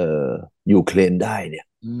เอ่อยูเครนได้เนี่ย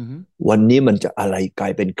อืมวันนี้มันจะอะไรกลา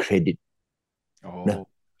ยเป็นเครดิตโอ้นะ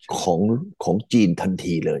ใช่ของของจีนทัน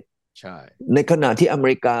ทีเลยใช่ในขณะที่อเม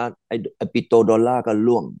ริกาไอ้ปิโตรดอลลาร์ก็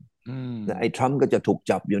ร่วงอืมนะไอ้ทรัมป์ก็จะถูก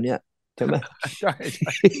จับอยู่เนี่ยใช่ไหม ใช่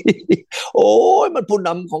โอ้ยมันผู้น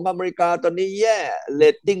ำของอเมริกาตอนนี้แย่เร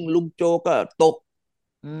ตติ้งลุงโจก็ตก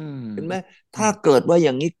อืมเห็นไหมอืถ้ามเกิดว่าอ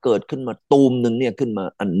ย่างนี้เกิดขึ้นมาตูมหนึ่งเนี่ยขึ้นมา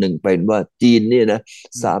อันหนึ่งเป็นว่าจีนเนี่ยนะ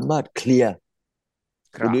อืมสามารถเคลียร์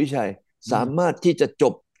ครับคุณดุชัยอืมสามารถที่จะจ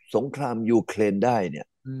บสงครามยูเครนได้เนี่ย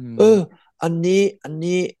อืมเอออันนี้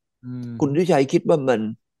อืคุณมดุชัยคิดว่า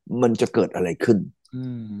มันจะเกิดอะไรขึ้นอื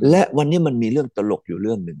และมวันนี้มันมีเรื่องตลกอยู่เ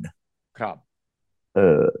รื่องหนึ่งนะครับเอ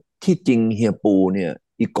อที่จริงเฮียปูเนี่ย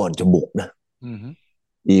อีก่อนจะบุกนะ อืม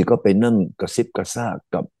อีก็ไปนั่งกระซิบกระซาบ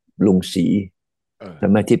กับลุงศรีเออใช่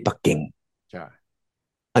ไหมที่ปักกิ่งใช่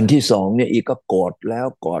อันที่สองเนี่ยอีก็กอดแล้ว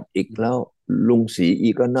กอดอีกอืมแล้วลุงศรีอี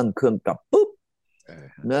ก็นั่งเครื่องกลับปุ๊บเออ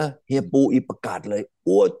นะเฮียปูอีประกาศเลย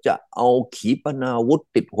อ้วจะเอาขีปนาวุธ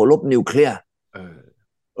ติดหัวลบนิวเคลียร์เออ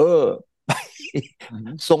เออไปอื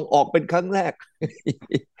มส่งออกเป็นครั้งแรก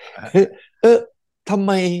เออเออทำไ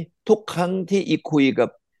มทุกครั้งที่อีคุยกับ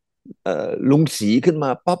ลุงศรีขึ้นมา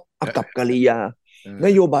ปั๊บอากับกิริยาเอน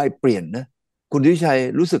โยอบายเปลี่ยนนะคุณทิชัย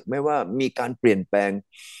รู้สึกไหมว่ามีการเปลี่ยนแปลง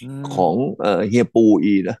อืของมเฮียปู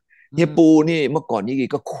อีนะอืมเฮียปูนี่เมื่อก่อนนี้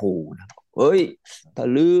ก็ขู่นะเฮ้ยถ้า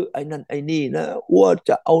ลือไอ้นั่นไอ้นี่นะอ้วจ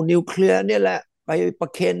ะเอานิวเคลียร์เนี่ยแหละ ไปปร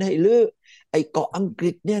ะเคนให้ลื้อไอ้เกาะอังก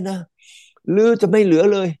ฤษเนี่ยนะลื้อจะไม่เหลือ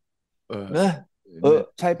เลยนะ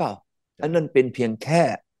ใช่เปล่าอันนั้นเป็นเพียงแค่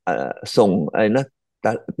ส่งอะไรนะ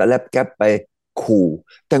ตะแลบแก๊ปไปขู่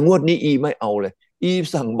แต่งวดนี้อีไม่เอาเลยอี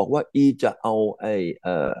สั่งบอกว่าอีจะเอาไอ้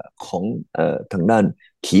ของทางด้าน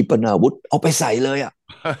ขีปนาวุธเอาไปใส่เลยอ่ะ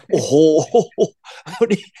โอ้โห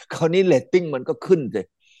คราวนี้เรตติ้งมันก็ขึ้นเลย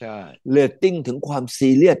เรตติ้งถึงความซี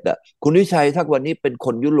เรียสอ่ะคุณวิชัยถ้าวันนี้เป็นค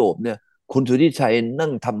นยุโรปเนี่ยคุณสุทธิชัยนั่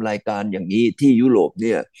งทำรายการอย่างนี้ที่ยุโรปเ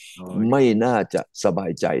นี่ยไม่น่าจะสบา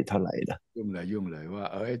ยใจเท่าไหร่นะยุ่งเลยว่า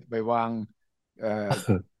ไปวาง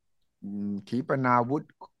ขีปนาวุธ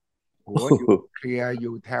หัวอยู่เคลียร์อ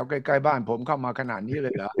ยู่แถวใกล้ๆบ้านผมเข้ามาขนาดนี้เล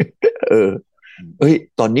ยเหรอ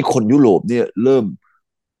ตอนนี้คนยุโรปเนี่ยเริ่ม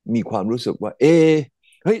มีความรู้สึกว่าเ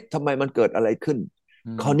ฮ้ยทำไมมันเกิดอะไรขึ้น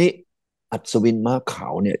คราวนี้อัศวินม้าขา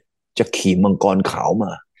วเนี่ยจะขี่มังกรขาวม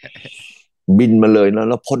าบินมาเลยนะ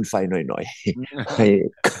แล้วพ่นไฟหน่อยๆให้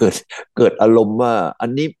เกิดอารมณ์ว่าอัน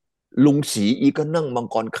นี้ลุงศรีอีก็นั่งมัง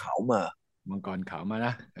กรขาวมาน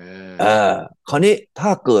ะคราวนี้ถ้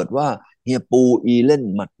าเกิดว่าเฮียปูอีเล่น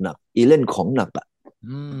หมัดหนักอีเล่นของหนักอ่ะ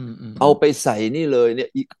เอาไปใส่นี่เลยเนี่ย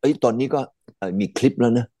ตอนนี้ก็มีคลิปแล้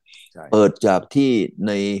วนะเปิดจากที่ใ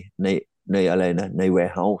นอะไรนะใน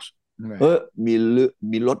warehouse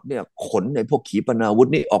มีรถเนี่ยขนในพวกขีปนาวุธ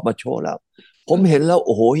นี่ออกมาโชว์แล้วผมเห็นแล้วโ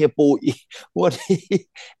อ้โหเฮียปูวัน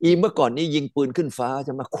นี้เมื่อก่อนนี้ยิงปืนขึ้นฟ้าจ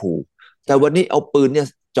ะมาขู่แต่วันนี้เอาปืนเนี่ย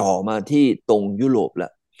จ่อมาที่ตรงยุโรปแล้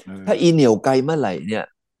วถ้าเหนี่ยวไกลเมื่อไหร่เนี่ย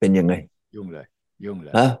เป็นยังไงยุ่งเลย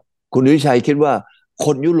นะคุณวิชัยคิดว่าค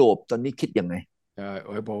นยุโรปตอนนี้คิดยังไง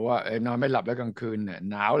บอกว่านอนไม่หลับแล้วกลางคืนเนี่ย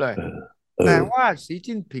หนาวเลยแต่ว่าสี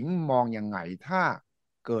จิ้นผิงมองยังไงถ้า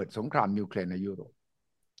เกิดสงครามนิวเคลียร์ในยุโรป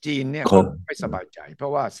จีนเนี่ยก็ไม่สบายใจเพรา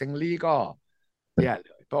ะว่าเซิงลี่ก็แย่เ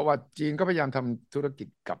ลยเพราะว่าจีนก็พยายามทำธุรกิจ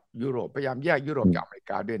กับยุโรปพยายามแยกยุโรปจากอเมริ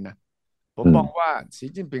กาด้วยนะผมมองว่าสี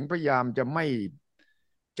จิ้นผิงพยายามจะไม่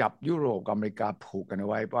จับยุโรปกับอเมริกาผูกกันเอา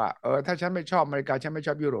ไว้ว่าถ้าฉันไม่ชอบอเมริกาฉันไม่ช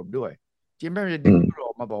อบยุโรปด้วยจีนไม่ได้ดึงยุโร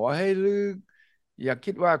ปมาบอกว่าเฮ้ยหรืออย่า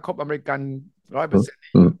คิดว่าคบอเมริกัน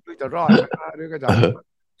100%หรือจะรอดนะหรือก็จะ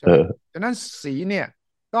ฉะนั้นสีเนี่ย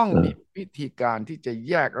ต้องมีวิธีการที่จะ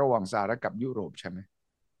แยกระหว่างสหรัฐกับยุโรปใช่ไหม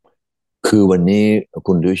คือวันนี้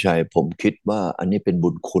คุณดุชัยผมคิดว่าอันนี้เป็นบุ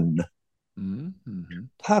ญคุณนะ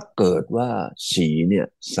ถ้าเกิดว่าสีเนี่ย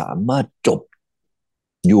สามารถจบ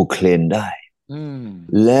ยูเครนได้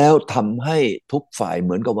แล้วทำให้ทุกฝ่ายเห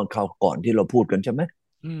มือนกับวันคราวก่อนที่เราพูดกันใช่ไหม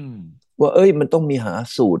ว่ามันต้องมีหา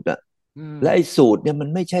สูตรอะและไอ้สูตรเนี่ยมัน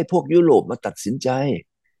ไม่ใช่พวกยุโรปมาตัดสินใจ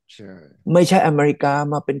ไม่ใช่อเมริกา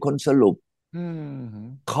มาเป็นคนสรุป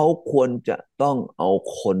เขาควรจะต้องเอา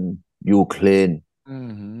คนยูเครน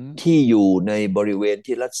ที่อยู่ในบริเวณ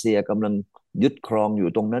ที่รัสเซียกำลังยึดครองอยู่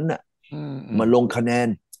ตรงนั้นน่ะมาลงคะแนน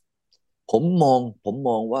ผมม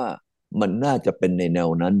องว่ามันน่าจะเป็นในแนว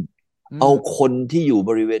นั้นเอาคนที่อยู่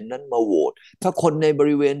บริเวณนั้นมาโหวตถ้าคนในบ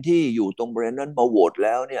ริเวณที่อยู่ตรงบริเวณนั้นมาโหวตแ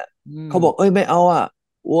ล้วเนี่ยเขาบอกไม่เอา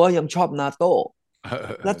วัวยังชอบนาโต้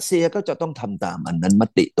รัสเซียก็จะต้องทำตามอันนั้นม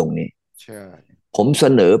ติตรงนี้ผมเส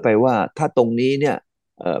นอไปว่าถ้าตรงนี้เนี่ย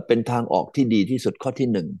เป็นทางออกที่ดีที่สุดข้อที่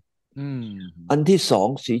หนึ่งอันที่สอง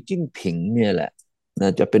สีจิ้งผิงเนี่ยแหละ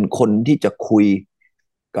จะเป็นคนที่จะคุย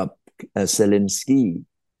กับเซเลนสกี้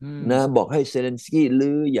นะบอกให้เซเลนสกี้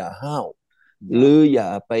ลืออย่าห้าวหรืออย่า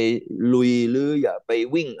ไปลุยหรืออย่าไป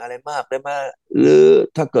วิ่งอะไรมากได้มาหรือ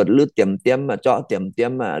ถ้าเกิดลือเตรียมมาเจาะเตรีย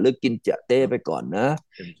มมาหรือกินจะเต้ไปก่อนนะ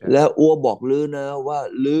แล้วอัวบอกลือนะว่า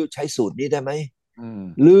ลือใช้สูตรนี้ได้ไหม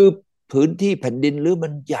ลือพื้นที่แผ่นดินลือมั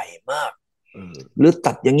นใหญ่มากหรือ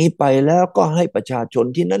ตัดอย่างนี้ไปแล้วก็ให้ประชาชน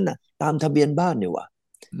ที่นั่นน่ะตามทะเบียนบ้านเนี่ยว่ะ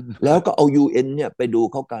แล้วก็เอา UN เนี่ยไปดู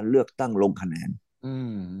เขาการเลือกตั้งลงคะแนน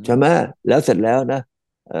ใช่ไหมแล้วเสร็จแล้วนะ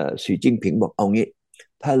สีจิ้งผิงบอกเอางี้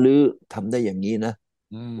ถ้าลือทำได้อย่างนี้นะ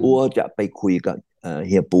อัวจะไปคุยกับเ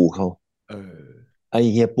ฮียปูเขาไอ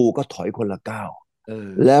เฮียปูก็ถอยคนละก้าว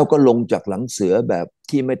แล้วก็ลงจากหลังเสือแบบ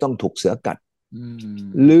ที่ไม่ต้องถูกเสือกัด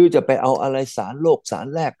หรือจะไปเอาอะไรสารโลกสาร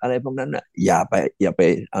แรกอะไรพวกนั้นน่ะอย่าไป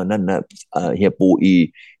เอานั่นนะเฮียปู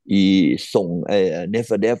ส่งเน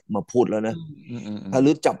ฟเดฟมาพูดแล้วนะถ้าห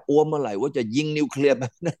รือจับอ้วมเมื่อไหร่ว่าจะยิงนิวเคลียร์แบ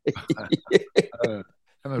บนั้น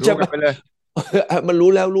จะไปเลยมันรู้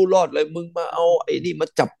แล้วรู้รอดเลยมึงมาเอาไอ้นี่มา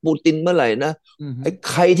จับปูตินเมื่อไหร่นะไอ้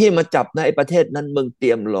ใครที่มาจับนะไอ้ประเทศนั้นมึงเต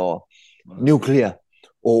รียมรอนิวเคลียร์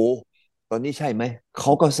โอ้ตอนนี้ใช่ไหมเข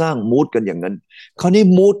าก็สร้างมูดกันอย่างนั้นคราวนี้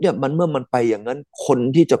มูดเนี่ยเมื่อมันไปอย่างนั้นคน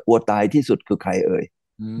ที่จะกลัวตายที่สุดคือใคร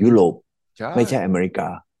ยุโรปไม่ใช่อเมริกา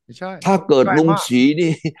ถ้าเกิดลุง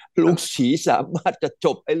ศรีสามารถจะจ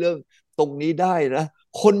บไอ้เรื่องตรงนี้ได้นะ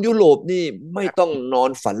คนยุโรปนี่ไม่ต้องนอน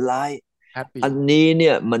ฝันร้ายอันนี้เ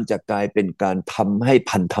นี่ยมันจะกลายเป็นการทำให้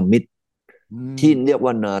พันธมิตร ที่เรียก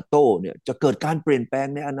ว่านาโต้เนี่ยจะเกิดการเปลี่ยนแปลง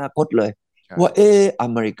ในอนาคตเลยว่าอ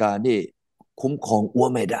เมริกานี่คุ้มครองอัว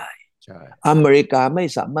ไม่ได้อเมริกาไม่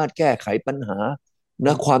สามารถแก้ไขปัญหาน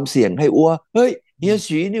ะความเสี่ยงให้อัวเฮ้ยเฮีย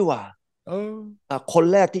สีนี่ว่าคน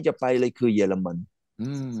แรกที่จะไปเลยคือเยอรมัน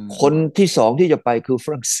คนที่สองที่จะไปคือฝ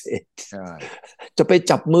รั่งเศสจะไป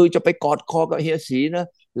จับมือจะไปกอดคอกับเฮียสีนะ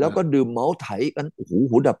แล้วก็ดื่มเมาไถกันโอ้โห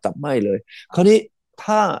หูดับตับไหม้เลยคราวนี้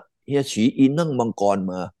ถ้าเฮียสีอีนั่งมังกร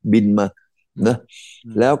มาบินมานะ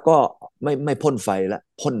แล้วก็ไม่พ่นไฟละ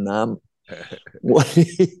พ่นน้ำวัน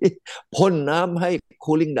นี้พ่นน้ำให้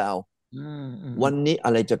cooling down วันนี้อ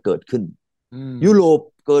ะไรจะเกิดขึ้นยุโรป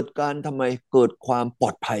เกิดการทำไมเกิดความปล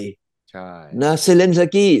อดภัยนะเซเลนส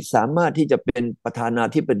กี้สามารถที่จะเป็นประธานา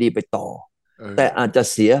ธิบดีไปต่อแต่อาจจะ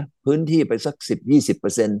เสียพื้นที่ไปสัก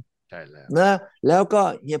10-20%ใช่แล้วนะแล้วก็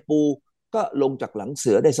เฮียปูก็ลงจากหลังเ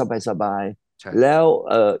สือได้สบายๆแล้ว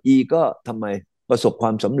ก็ทำไมประสบคว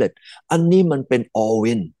ามสำเร็จอันนี้มันเป็น all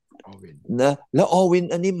win นะแล้ว all win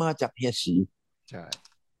อันนี้มาจากเฮียสีใช่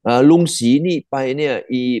ลุงสีนี่ไปเนี่ย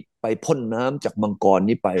ไปพ่นน้ำจากมังกร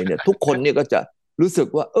นี่ไปเนี่ยทุกคนเนี่ยก็จะรู้สึก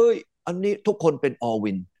ว่าอันนี้ทุกคนเป็น all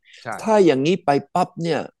win ถ้าอย่างนี้ไปปั๊บเ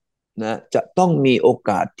นี่ยนะจะต้องมีโอ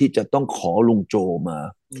กาสที่จะต้องขอลุงโจมา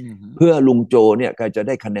เพื่อลุงโจเนี่ยก็จะไ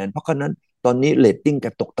ด้คะแนนเพราะฉะนั้นตอนนี้เรตติ้งแก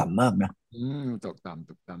ตกต่ำมากนะตกต่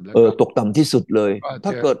ำแล้วตกต่ำที่สุดเลยถ้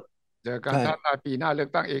าเกิดเจอกันถ้าปีหน้าเลือก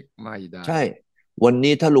ตั้งอีกไม่ได้ใช่วัน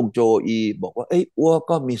นี้ถ้าลุงโจบอกว่าอ้ว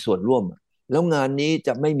ก็มีส่วนร่วมแล้วงานนี้จ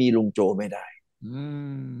ะไม่มีลุงโจไม่ได้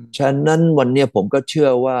ฉะนั้นวันนี้ผมก็เชื่อ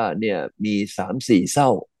ว่าเนี่ยมี3-4เศร้า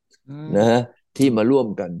นะที่มาร่วม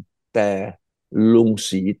กันแต่ลุงศ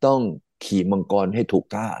รีต้องขี่มังกรให้ถูก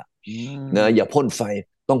ท่านะอย่าพ่นไฟ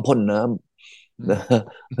ต้องพ่นน้ำนะ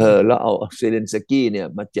แล้วเอาเซเลนสกี้เนี่ย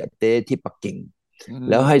มาเจาะเต้ที่ปักกิ่ง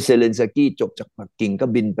แล้วให้เซเลนสกี้จบจากปักกิ่งก็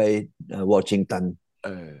บินไปวอชิงตัน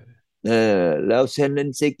แล้วเซเลน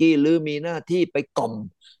สกี้หรือมีหน้าที่ไปกล่อม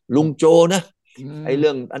ลุงโจนะไอ้เ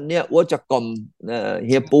รื่องอันเนี้ยว่าจะกล่อมเ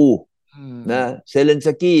ฮียปูนะเซเลนส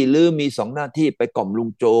กี้หรือมี2หน้าที่ไปกล่อมลุง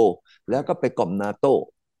โจแล้วก็ไปกล่อมนาโต้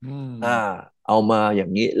เอามาอย่า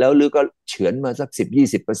งนี้แล้วหรือก็เฉือนมาสัก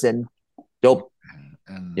10-20%จบ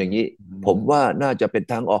อย่างนี้ผมว่าน่าจะเป็น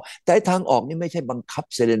ทางออกแต่ทางออกนี่ไม่ใช่บังคับ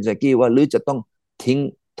เซเลนสกี้ว่าหรือจะต้องทิ้ง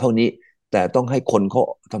เท่านี้แต่ต้องให้คนเขา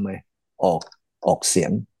ทำไมออกเสีย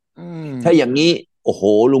งถ้าอย่างนี้โอ้โห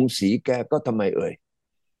ลุงศรีแกก็ทำไม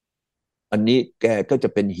อันนี้แกก็จะ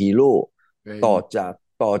เป็นฮีโร่ต่อ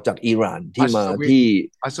จากอิหร่านที่มาที่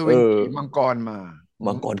อัศวินมังกรมา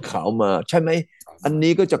มังกรขาวมาใช่ไหมอัน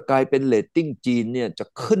นี้ก็จะกลายเป็นเรตติ้งจีนเนี่ยจะ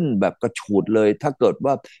ขึ้นแบบกระฉูดเลยถ้าเกิด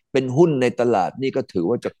ว่าเป็นหุ้นในตลาดนี่ก็ถือ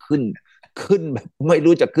ว่าจะขึ้นแบบไม่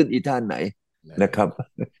รู้จะขึ้นอีท่าไหนนะครับ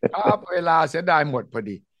ครับเวลาเสียดายหมดพอ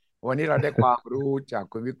ดีวันนี้เราได้ความรู้จาก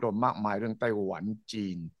คุณวิกรมมากมายเรื่องไต้หวันจี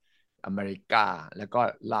นอเมริกาแล้วก็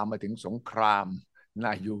ลามมาถึงสงครามใน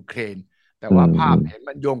ยูเครนแต่ว่าภาพเห็น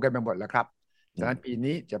มันโยงกันไปหมดแล้วครับดังนั้นปี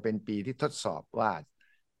นี้จะเป็นปีที่ทดสอบว่า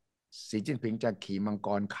สีจิ้นผิงจะขี่มังก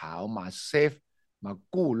รขาวมาเซฟมา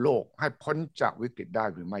กู้โลกให้พ้นจากวิกฤตได้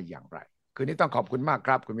หรือไม่อย่างไรคืนนี้ต้องขอบคุณมากค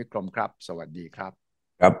รับคุณวิกรมครับสวัสดีครับ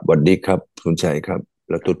ครับสวัสดีครับคุณชัยครับ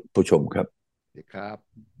และทุกผู้ชมครับสวัสดีครับ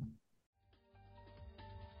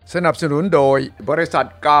สนับสนุนโดยบริษัท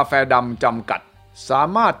กาแฟดำจำกัดสา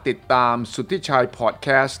มารถติดตามสุทธิชัยพอดแค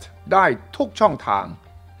สต์ได้ทุกช่องทาง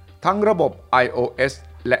ทั้งระบบ iOS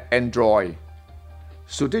และ Android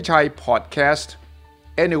สุทธิชัย Podcast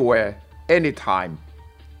anywhere anytime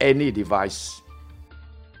any device